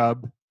 Nick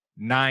Chubb.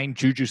 9,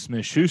 Juju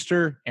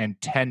Smith-Schuster. And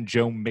 10,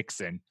 Joe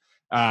Mixon.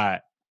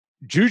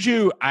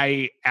 Juju,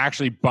 I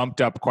actually bumped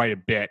up quite a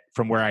bit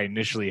from where I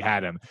initially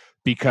had him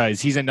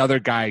because he's another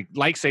guy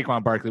like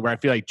Saquon Barkley where I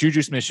feel like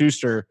Juju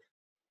Smith-Schuster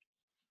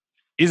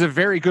is a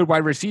very good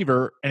wide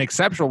receiver, an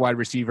exceptional wide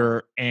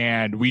receiver,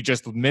 and we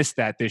just missed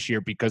that this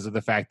year because of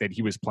the fact that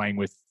he was playing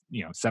with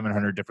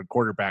 700 different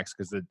quarterbacks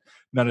because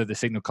none of the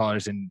signal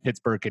callers in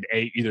Pittsburgh could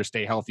either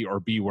stay healthy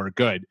or B were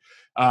good.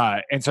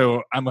 And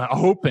so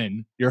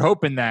you're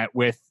hoping that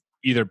with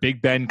either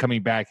Big Ben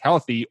coming back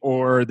healthy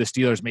or the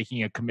Steelers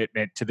making a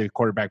commitment to the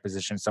quarterback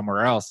position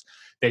somewhere else,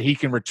 that he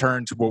can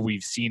return to what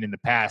we've seen in the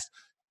past.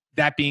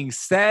 That being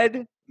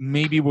said,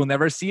 maybe we'll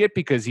never see it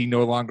because he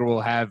no longer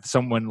will have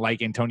someone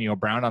like Antonio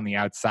Brown on the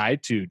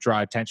outside to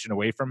draw attention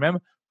away from him.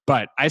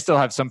 But I still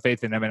have some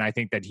faith in him, and I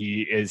think that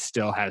he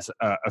still has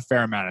a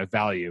fair amount of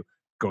value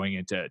going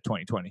into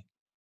 2020.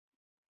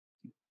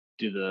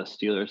 Do the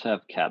Steelers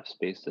have cap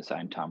space to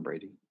sign Tom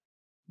Brady?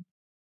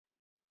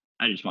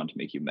 I just want to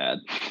make you mad.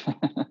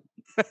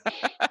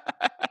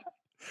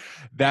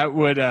 That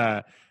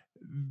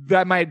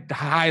might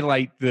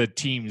highlight the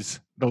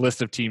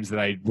list of teams that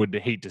I would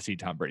hate to see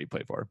Tom Brady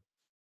play for.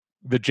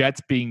 The Jets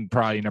being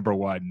probably number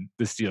 1,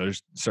 the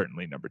Steelers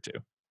certainly number 2.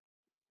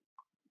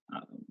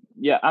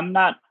 Yeah, I'm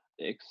not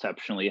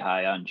exceptionally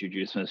high on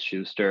Juju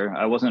Smith-Schuster.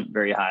 I wasn't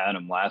very high on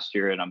him last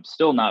year, and I'm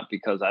still not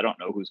because I don't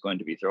know who's going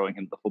to be throwing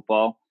him the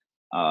football.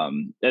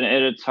 And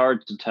it's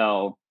hard to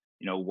tell,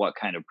 what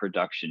kind of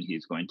production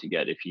he's going to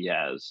get if he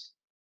has,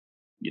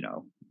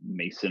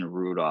 Mason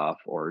Rudolph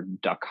or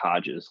Duck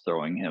Hodges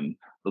throwing him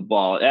the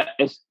ball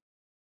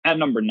at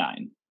number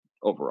 9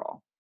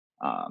 overall.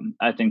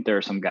 I think there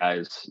are some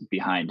guys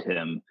behind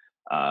him.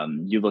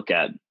 You look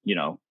at,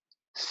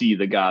 see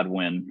the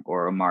Godwin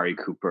or Amari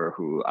Cooper,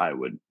 who I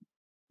would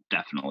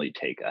definitely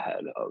take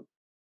ahead of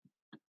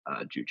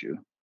Juju.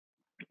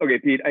 Okay,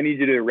 Pete, I need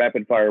you to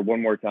rapid fire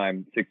one more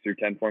time, 6 through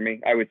 10 for me.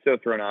 I was so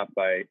thrown off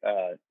by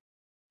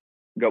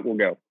we'll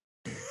go.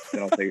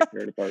 Then I'll take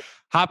it apart.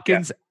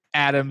 Hopkins, yeah.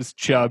 Adams,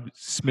 Chubb,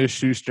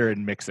 Smith-Schuster,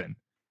 and Mixon.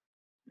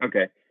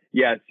 Okay.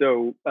 Yeah,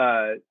 so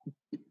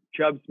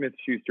Chubb,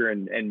 Smith-Schuster,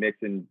 and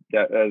Mixon,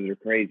 those are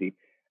crazy.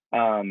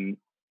 I'm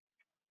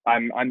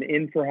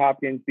in for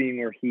Hopkins being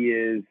where he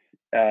is.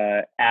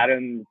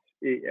 Adams,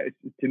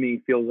 to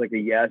me, feels like a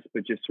yes,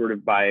 but just sort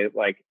of by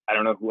I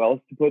don't know who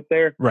else to put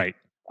there. Right.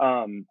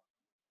 But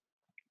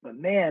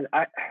man,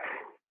 I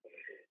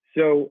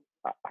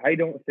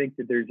don't think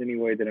that there's any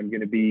way that I'm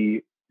going to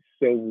be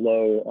so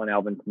low on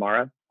Alvin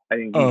Kamara. I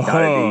think he's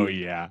gotta be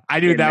yeah. I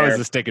knew that was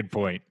a sticking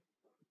point.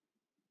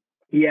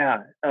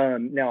 Yeah.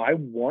 Now I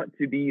want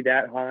to be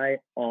that high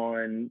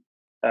on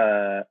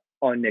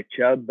Nick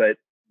Chubb, but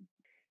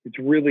it's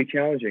really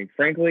challenging.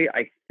 Frankly,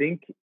 I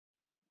think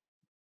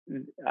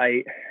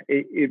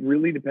it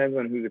really depends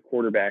on who the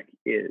quarterback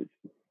is,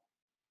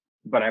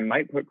 but I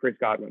might put Chris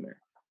Godwin there.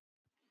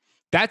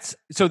 That's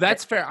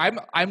fair.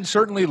 I'm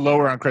certainly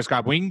lower on Chris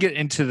Godwin. We can get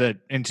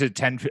into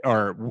 10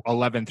 or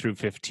 11 through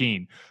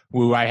 15,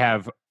 who I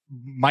have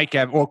Mike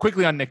Evans. Well,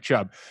 quickly on Nick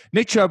Chubb.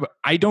 Nick Chubb,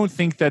 I don't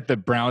think that the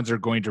Browns are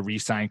going to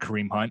re-sign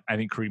Kareem Hunt. I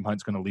think Kareem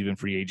Hunt's going to leave in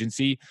free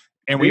agency.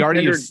 And they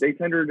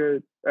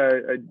tendered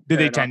did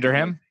they tender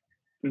him?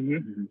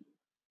 Mm-hmm.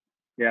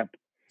 Yeah.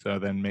 So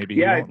then maybe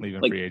he won't leave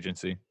in free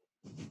agency.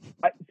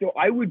 So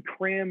I would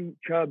cram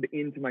Chubb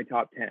into my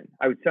top 10.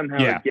 I would somehow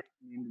get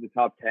him into the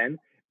top 10,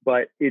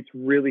 but it's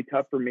really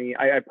tough for me.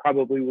 I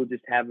probably will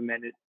just have him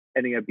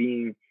ending up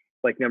being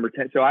like number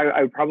 10. So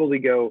I would probably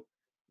go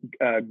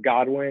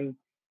Godwin,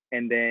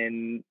 and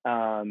then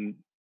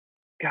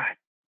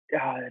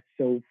that's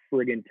so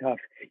friggin' tough.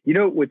 You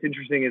know what's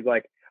interesting is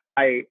like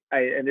I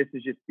and this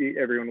is just,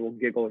 everyone will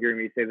giggle hearing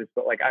me say this,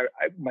 but like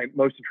my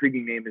most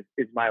intriguing name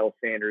is Miles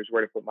Sanders.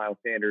 Where to put Miles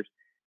Sanders?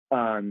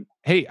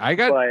 Hey, I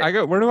got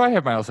where do I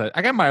have Miles Sanders?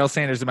 I got Miles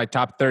Sanders in my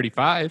top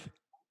 35.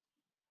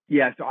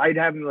 Yeah, so I'd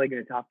have him like in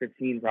the top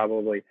 15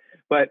 probably.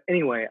 But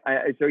anyway,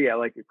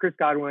 like Chris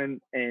Godwin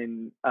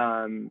and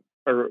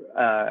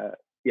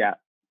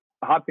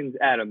Hopkins,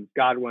 Adams,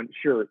 Godwin,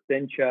 sure,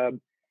 then Chubb.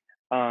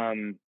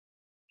 And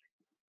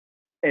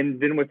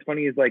then what's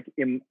funny is like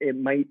it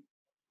might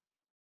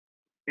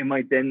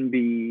then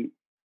be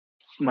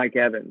Mike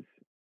Evans.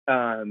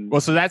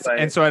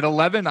 So at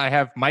 11 I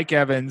have Mike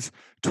Evans,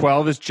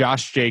 12 is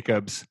Josh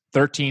Jacobs,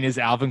 13 is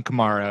Alvin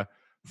Kamara,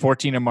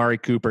 14 Amari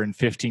Cooper, and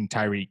 15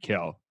 Tyreek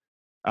Hill.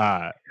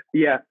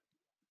 Yeah.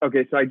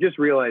 Okay. So I just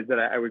realized that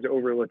I was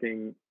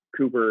overlooking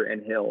Cooper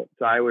and Hill.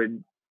 So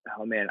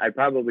I'd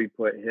probably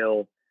put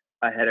Hill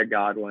ahead of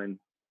Godwin.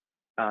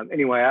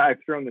 Anyway, I've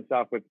thrown this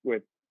off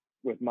with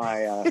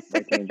my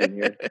tangent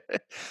here.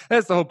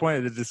 That's the whole point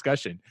of the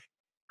discussion.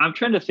 I'm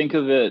trying to think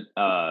of it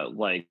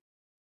like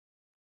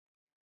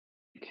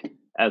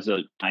as a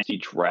dynasty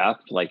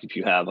draft. Like if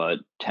you have a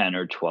 10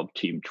 or 12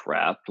 team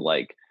draft,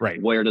 like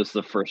where does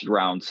the first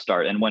round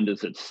start and when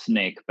does it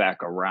snake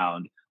back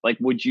around? Like,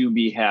 would you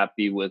be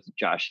happy with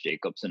Josh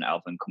Jacobs and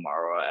Alvin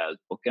Kamara as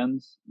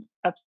bookends?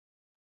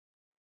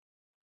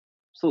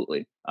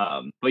 Absolutely.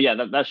 But yeah,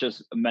 that's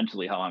just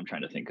mentally how I'm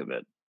trying to think of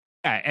it.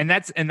 Yeah, and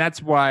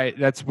that's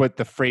what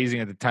the phrasing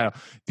of the title.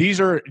 These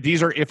are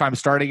if I'm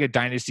starting a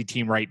dynasty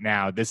team right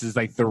now, this is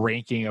like the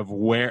ranking of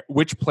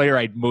which player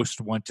I'd most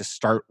want to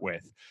start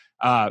with.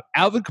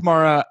 Alvin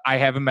Kamara, I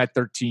have him at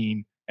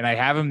 13, and I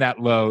have him that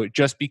low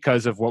just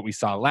because of what we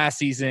saw last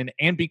season,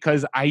 and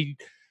because I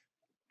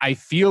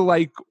feel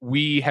like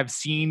we have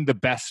seen the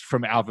best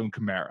from Alvin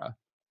Kamara,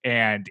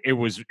 and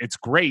it's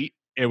great.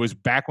 It was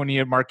back when he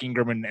had Mark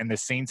Ingram and the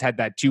Saints had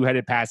that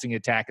two-headed passing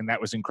attack, and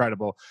that was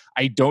incredible.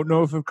 I don't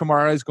know if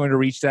Kamara is going to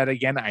reach that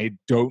again. I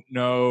don't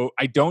know.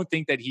 I don't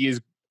think that he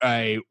is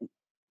a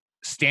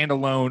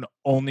standalone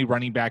only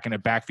running back in a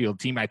backfield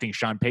team. I think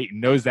Sean Payton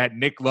knows that.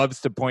 Nick loves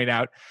to point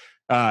out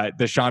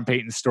the Sean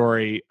Payton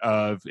story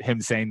of him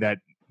saying that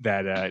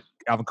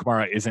Alvin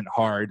Kamara isn't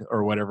hard,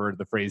 or whatever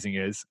the phrasing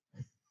is.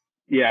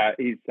 Yeah,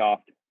 he's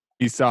soft.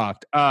 He's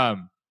soft.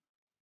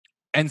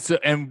 And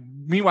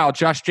meanwhile,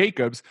 Josh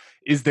Jacobs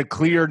is the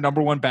clear number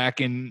one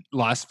back in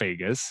Las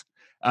Vegas,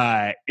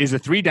 is a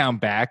 3-down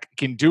back,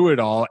 can do it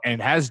all,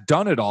 and has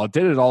done it all,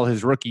 did it all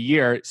his rookie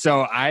year.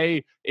 So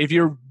if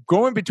you're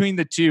going between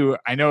the two,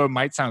 I know it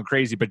might sound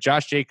crazy, but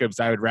Josh Jacobs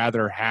I would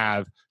rather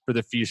have for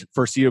the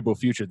foreseeable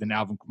future than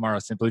Alvin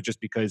Kamara, simply just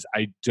because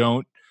I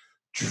don't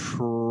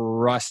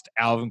trust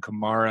Alvin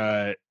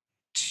Kamara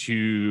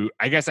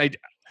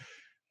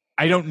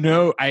I don't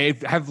know. I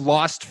have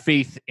lost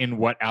faith in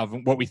what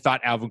we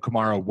thought Alvin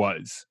Kamara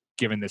was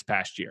given this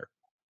past year.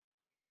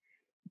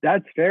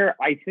 That's fair.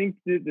 I think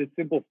the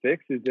simple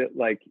fix is that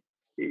like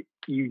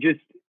you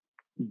just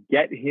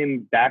get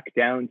him back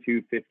down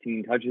to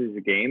 15 touches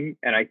a game,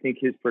 and I think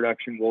his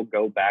production will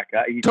go back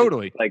up. He's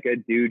totally like a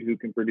dude who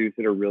can produce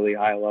at a really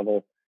high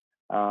level.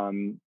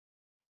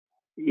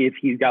 If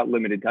he's got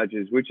limited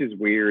touches, which is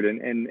weird,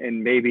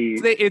 and maybe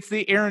it's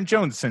the Aaron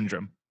Jones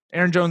syndrome.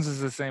 Aaron Jones is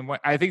the same way.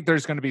 I think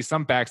there's going to be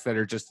some backs that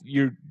are just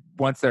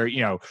once they're,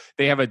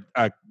 they have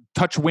a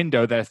touch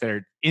window that if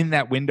they're in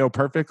that window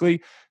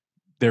perfectly,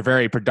 they're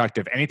very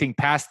productive. Anything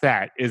past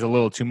that is a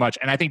little too much.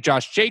 And I think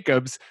Josh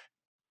Jacobs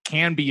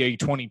can be a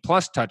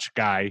 20-plus touch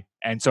guy.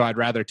 And so I'd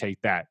rather take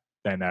that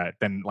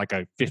than like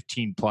a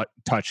 15-plus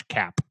touch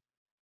cap.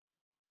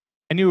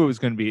 I knew it was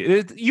going to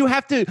be. You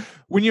have to,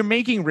 when you're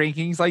making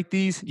rankings like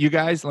these, you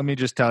guys, let me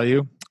just tell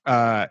you,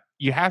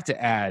 you have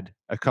to add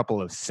a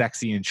couple of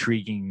sexy,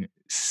 intriguing,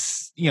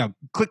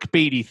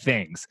 clickbaity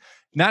things.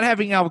 Not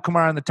having Alvin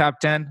Kamara in the top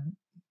 10,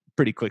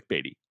 pretty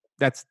clickbaity.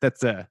 That's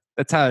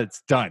how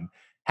it's done.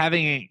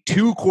 Having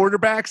 2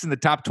 quarterbacks in the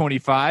top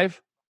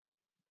 25,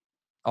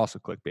 Also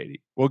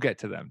clickbaity. We'll get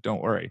to them.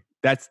 Don't worry.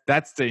 That's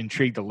to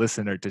intrigue the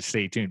listener to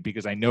stay tuned,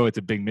 because I know it's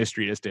a big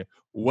mystery as to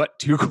what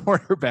two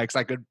quarterbacks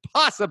I could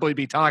possibly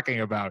be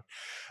talking about.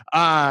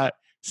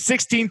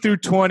 16 through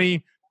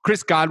 20,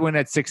 Chris Godwin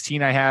at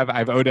 16 I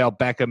have Odell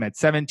Beckham at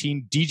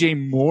 17,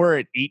 DJ Moore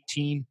at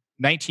 18,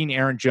 19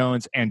 Aaron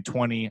Jones, and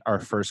 20 our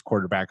first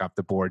quarterback off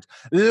the boards,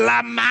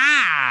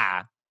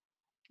 Lamar.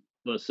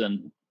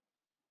 Listen,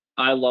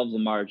 I love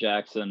Lamar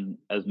Jackson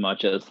as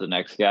much as the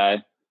next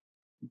guy,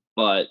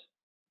 but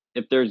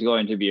if there's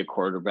going to be a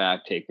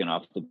quarterback taken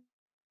off the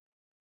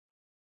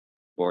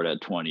board at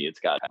 20,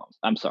 it's got Mahomes.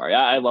 I'm sorry.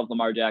 I love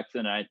Lamar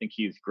Jackson, and I think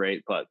he's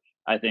great, but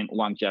I think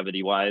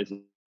longevity-wise,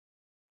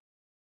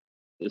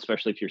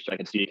 especially if you're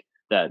striking seek,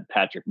 that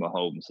Patrick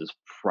Mahomes is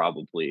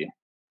probably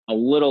a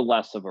little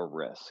less of a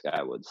risk,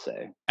 I would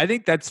say. I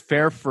think that's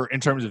fair in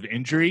terms of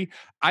injury.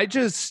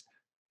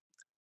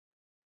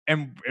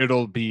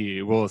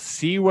 We'll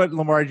see what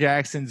Lamar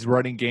Jackson's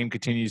running game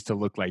continues to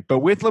look like. But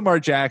with Lamar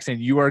Jackson,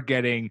 you are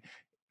getting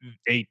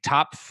a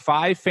top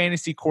 5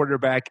 fantasy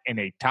quarterback and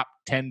a top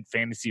 10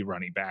 fantasy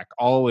running back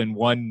all in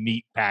one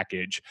neat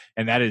package.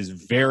 And that is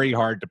very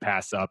hard to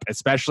pass up,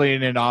 especially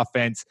in an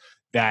offense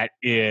that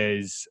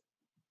is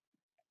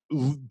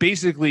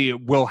basically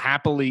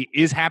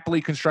is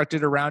happily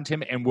constructed around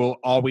him and will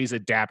always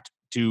adapt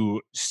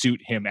to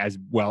suit him as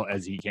well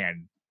as he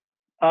can.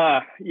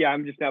 Yeah,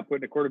 I'm just not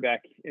putting a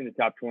quarterback in the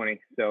top 20,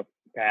 so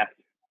pass.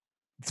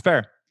 It's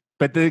fair.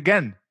 But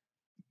again,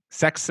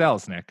 sex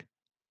sells, Nick.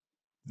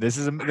 This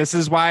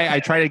is why I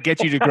try to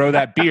get you to grow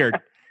that beard.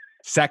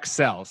 Sex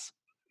sells.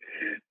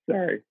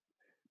 Sorry.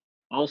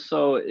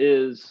 Also,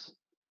 is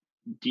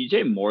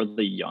DJ Moore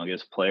the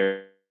youngest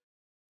player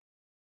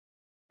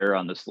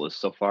on this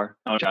list so far?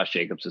 Oh, Josh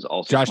Jacobs is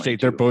also 22.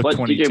 They're both but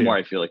 22. DJ Moore,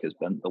 I feel like, has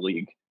been in the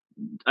league.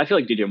 I feel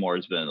like DJ Moore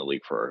has been in the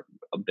league for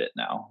a bit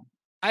now.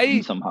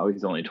 Somehow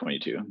he's only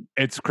 22.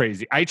 It's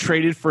crazy. I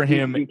traded for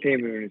him. He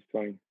came in his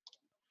 20.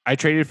 I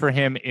traded for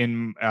him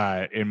in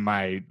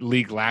my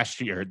league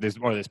last year, this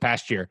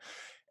past year,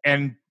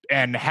 and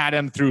had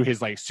him through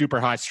his like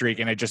super hot streak,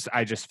 and I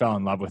just fell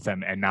in love with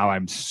him, and now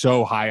I'm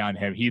so high on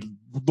him. He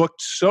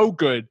looked so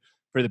good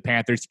for the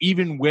Panthers,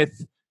 even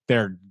with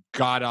their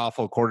god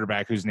awful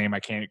quarterback whose name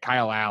I can't,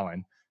 Kyle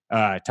Allen,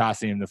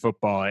 tossing him the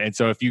football. And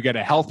so if you get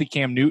a healthy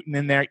Cam Newton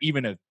in there,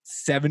 even a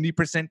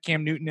 70%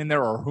 Cam Newton in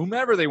there, or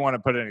whomever they want to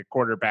put in a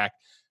quarterback,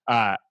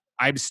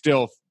 I'm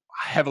still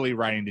heavily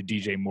riding the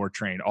DJ Moore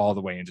train all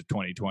the way into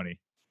 2020.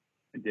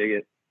 I dig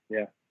it.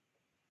 Yeah.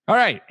 All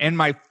right. And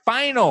the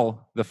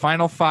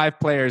final 5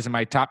 players in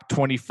my top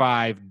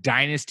 25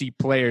 dynasty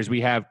players,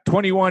 we have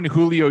 21,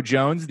 Julio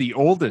Jones, the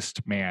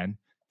oldest man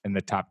in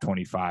the top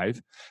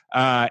 25.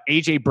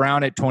 AJ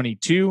Brown at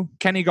 22,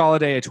 Kenny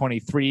Golladay at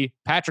 23,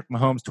 Patrick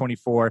Mahomes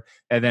 24,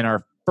 and then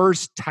our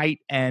first tight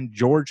end,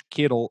 George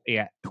Kittle,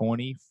 at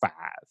 25.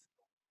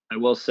 I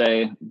will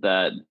say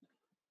that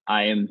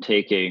I am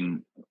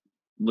taking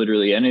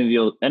literally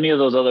any of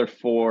those other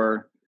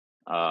 4,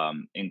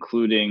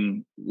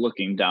 including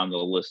looking down the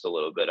list a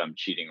little bit. I'm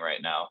cheating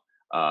right now.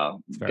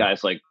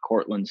 Guys like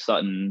Cortland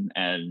Sutton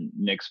and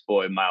Nick's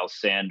boy Miles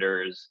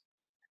Sanders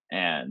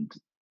and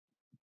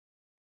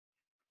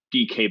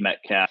DK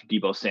Metcalf,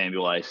 Deebo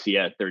Samuel, I see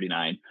at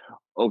 39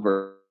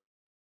 over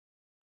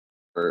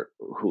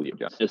Julio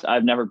Jones.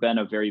 I've never been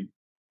a very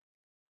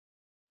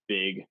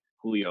big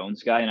Julio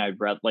Jones guy, and I'd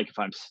rather, like, if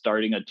I'm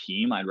starting a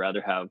team, I'd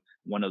rather have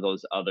one of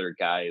those other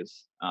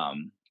guys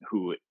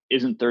who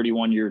isn't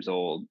 31 years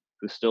old,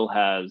 who still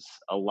has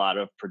a lot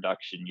of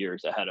production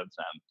years ahead of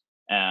them,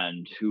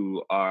 and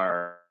who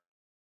are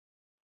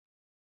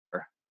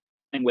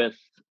with,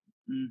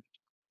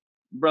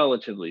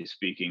 relatively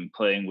speaking,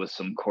 playing with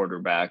some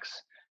quarterbacks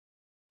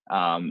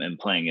and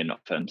playing in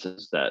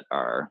offenses that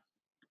are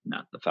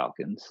not the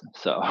Falcons.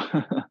 So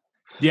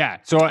yeah.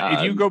 So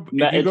if you go,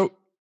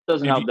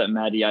 doesn't help that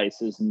Matty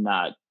Ice is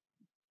not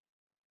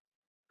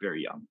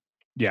very young.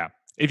 Yeah.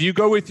 If you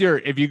go with your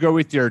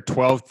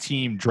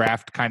 12-team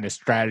draft kind of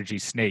strategy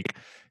snake,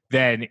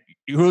 then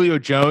Julio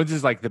Jones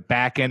is like the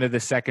back end of the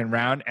second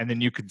round, and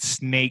then you could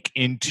snake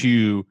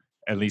into,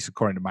 at least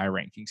according to my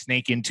ranking,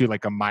 snake into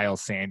like a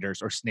Miles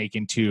Sanders, or snake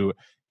into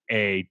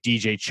a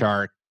DJ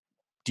Chark,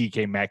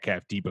 DK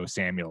Metcalf, Deebo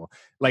Samuel.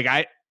 Like,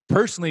 I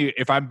personally,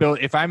 if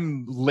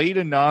I'm late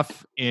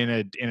enough in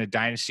a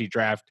dynasty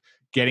draft,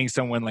 getting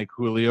someone like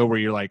Julio where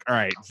you're like, all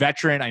right,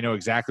 veteran, I know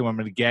exactly what I'm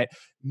going to get.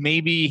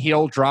 Maybe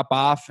he'll drop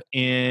off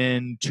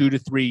in 2 to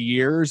 3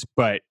 years,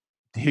 but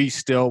he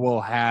still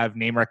will have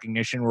name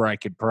recognition where I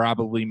could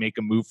probably make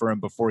a move for him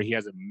before he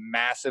has a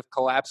massive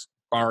collapse,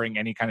 barring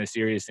any kind of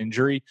serious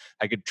injury.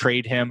 I could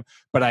trade him,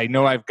 but I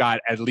know I've got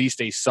at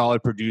least a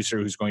solid producer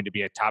who's going to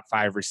be a top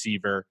 5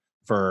 receiver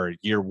for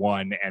year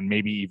 1 and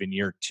maybe even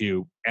year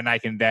 2. And I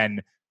can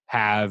then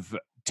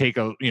take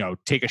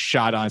a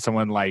shot on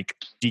someone like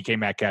DK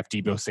Metcalf,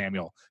 Deebo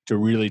Samuel to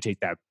really take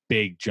that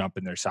big jump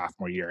in their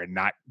sophomore year and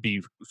not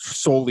be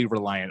solely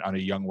reliant on a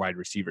young wide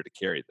receiver to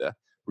carry the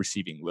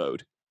receiving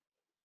load.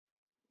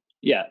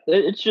 Yeah,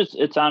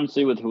 it's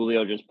honestly with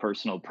Julio, just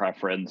personal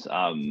preference.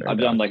 I've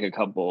done like a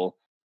couple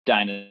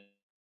dynasty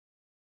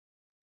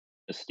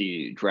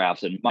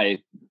drafts, and my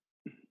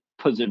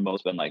position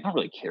most been like, I don't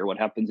really care what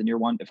happens in year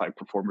one. If I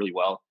perform really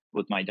well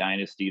with my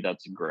dynasty,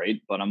 that's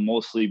great. But I'm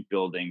mostly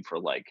building for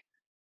like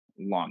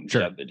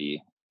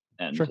longevity.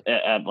 Sure. And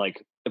at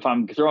like, if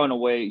I'm throwing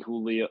away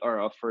Julio or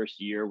a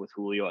first year with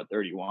Julio at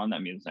 31,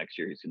 that means next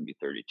year he's going to be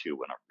 32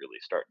 when I'm really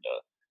starting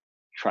to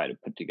try to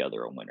put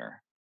together a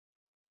winner.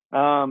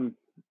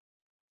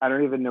 I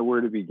don't even know where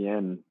to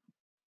begin.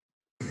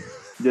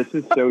 This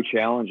is so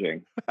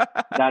challenging.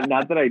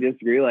 Not that I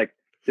disagree. Like,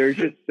 there's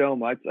just so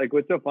much. Like,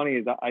 what's so funny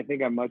is I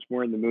think I'm much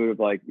more in the mood of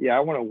like, yeah, I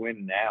want to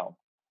win now.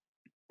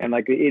 And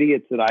like the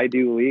idiots that I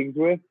do leagues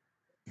with.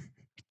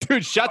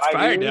 Dude, shots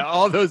fired now.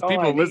 All those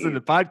people listen to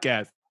the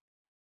podcast.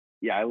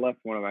 Yeah, I left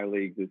one of my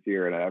leagues this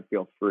year and I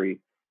feel free.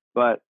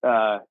 But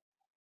I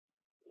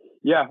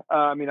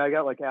mean, I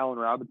got like Allen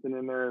Robinson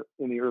in there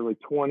in the early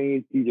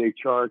 20s, DJ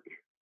Chark,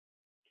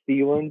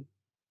 Thielen.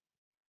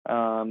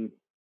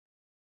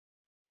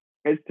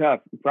 It's tough.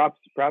 Props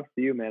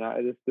to you,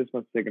 man. This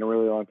must have taken a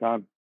really long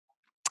time.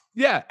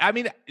 Yeah, I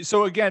mean,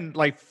 so again,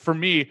 like for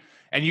me,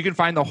 and you can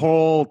find the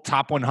whole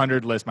top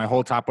 100 list, my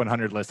whole top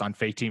 100 list on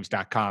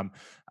faketeams.com.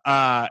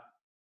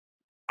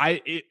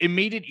 It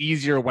made it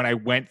easier when I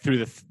went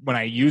through when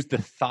I used the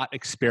thought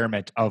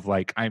experiment of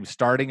like, I'm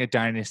starting a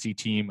dynasty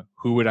team.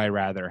 Who would I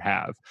rather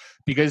have?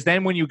 Because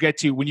then when you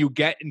get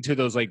into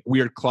those like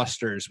weird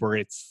clusters where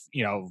it's,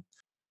 you know,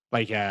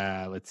 like,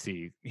 let's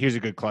see, here's a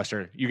good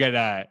cluster. You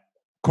get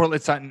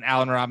Cortland Sutton,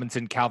 Allen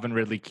Robinson, Calvin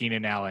Ridley,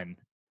 Keenan Allen.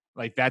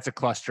 Like that's a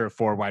cluster of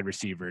 4 wide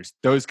receivers.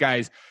 Those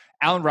guys,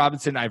 Allen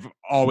Robinson, I've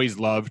always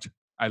loved.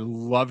 I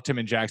loved him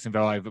in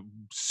Jacksonville. I'm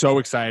so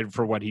excited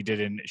for what he did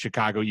in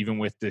Chicago, even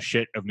with the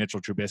shit of Mitchell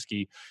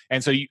Trubisky.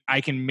 And so I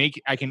can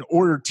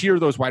tier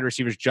those wide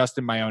receivers just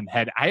in my own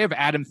head. I have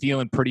Adam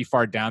Thielen pretty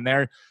far down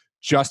there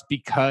just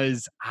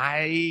because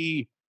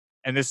and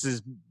this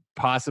is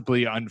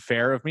possibly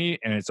unfair of me,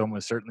 and it's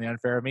almost certainly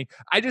unfair of me.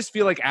 I just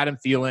feel like Adam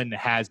Thielen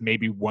has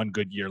maybe one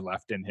good year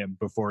left in him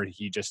before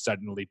he just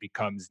suddenly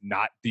becomes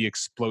not the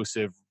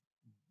explosive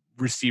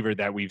receiver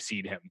that we've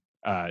seen him.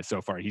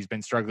 So far. He's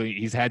been struggling.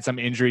 He's had some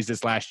injuries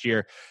this last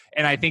year.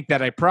 And I think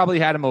that I probably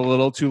had him a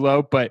little too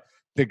low, but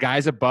the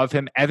guys above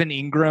him, Evan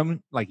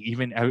Ingram,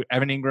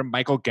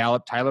 Michael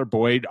Gallup, Tyler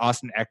Boyd,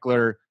 Austin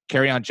Eckler,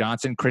 Kerryon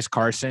Johnson, Chris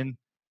Carson,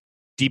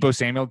 Deebo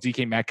Samuel,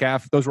 DK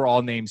Metcalf, those were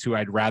all names who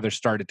I'd rather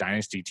start a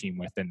dynasty team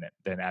with than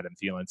Adam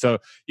Thielen. So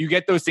you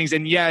get those things,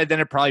 and yeah, then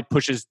it probably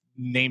pushes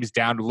names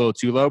down a little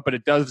too low, but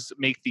it does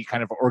make the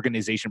kind of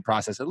organization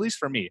process, at least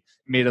for me,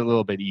 made it a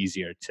little bit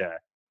easier to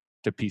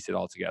piece it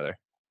all together.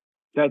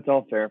 That's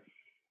all fair.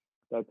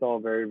 That's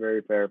all very,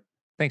 very fair.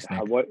 Thanks, Nick.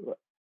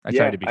 I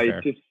try to be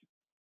fair.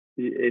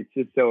 It's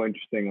just so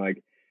interesting.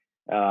 Like,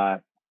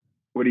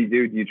 what do?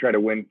 Do you try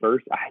to win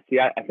first? I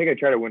think I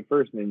try to win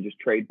first and then just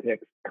trade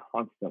picks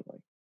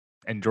constantly.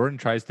 And Jordan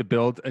tries to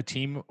build a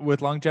team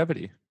with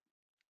longevity.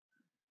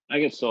 I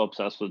get so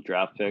obsessed with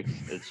draft picks.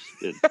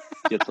 It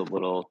gets a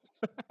little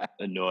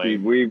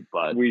annoying. We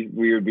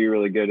would be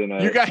really good in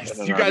a. You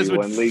guys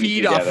would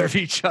feed off of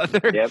each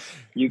other. Yep.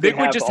 Nick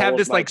would just have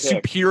this like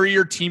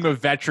superior team of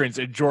veterans,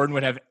 and Jordan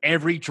would have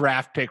every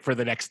draft pick for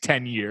the next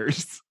 10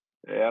 years.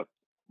 Yep.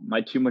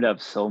 My team would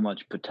have so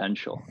much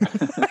potential.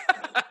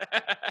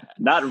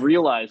 Not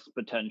realized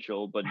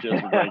potential, but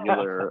just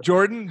regular.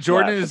 Jordan is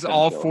potential.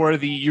 All for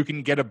you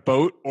can get a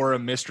boat or a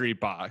mystery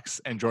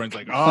box, and Jordan's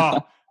like,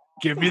 oh.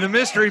 Give me the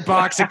mystery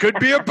box. It could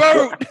be a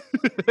boat.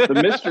 The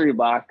mystery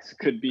box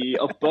could be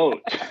a boat.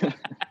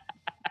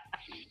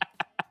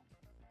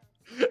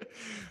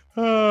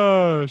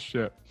 Oh,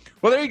 shit.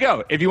 Well, there you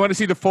go. If you want to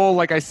see the full,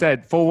 like I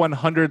said, full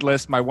 100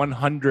 list, my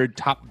 100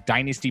 top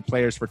dynasty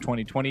players for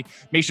 2020,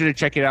 make sure to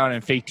check it out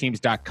on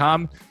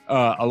faketeams.com,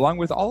 along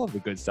with all of the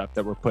good stuff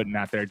that we're putting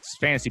out there. It's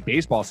fantasy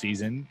baseball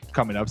season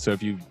coming up, so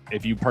if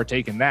you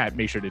partake in that,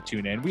 make sure to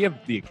tune in. We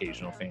have the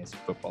occasional fantasy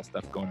football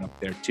stuff going up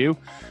there too,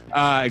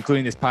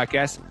 including this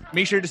podcast.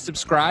 Make sure to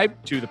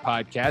subscribe to the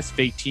podcast,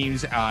 Fake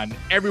Teams, on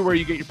everywhere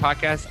you get your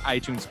podcasts,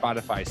 iTunes,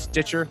 Spotify,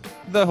 Stitcher,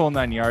 the whole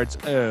 9 yards.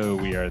 Oh,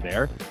 we are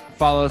there.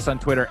 Follow us on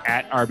Twitter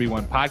at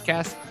RB1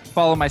 Podcast.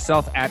 Follow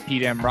myself at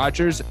Pete M.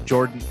 Rogers,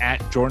 Jordan at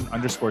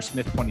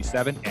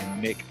Jordan_Smith27,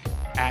 and Nick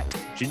at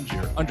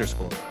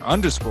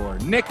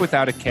Ginger__ Nick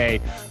without a K.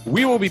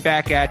 We will be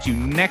back at you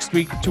next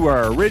week to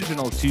our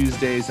original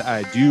Tuesdays,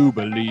 I do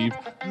believe.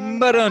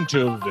 But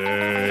until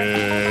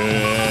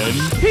then,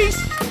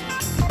 peace.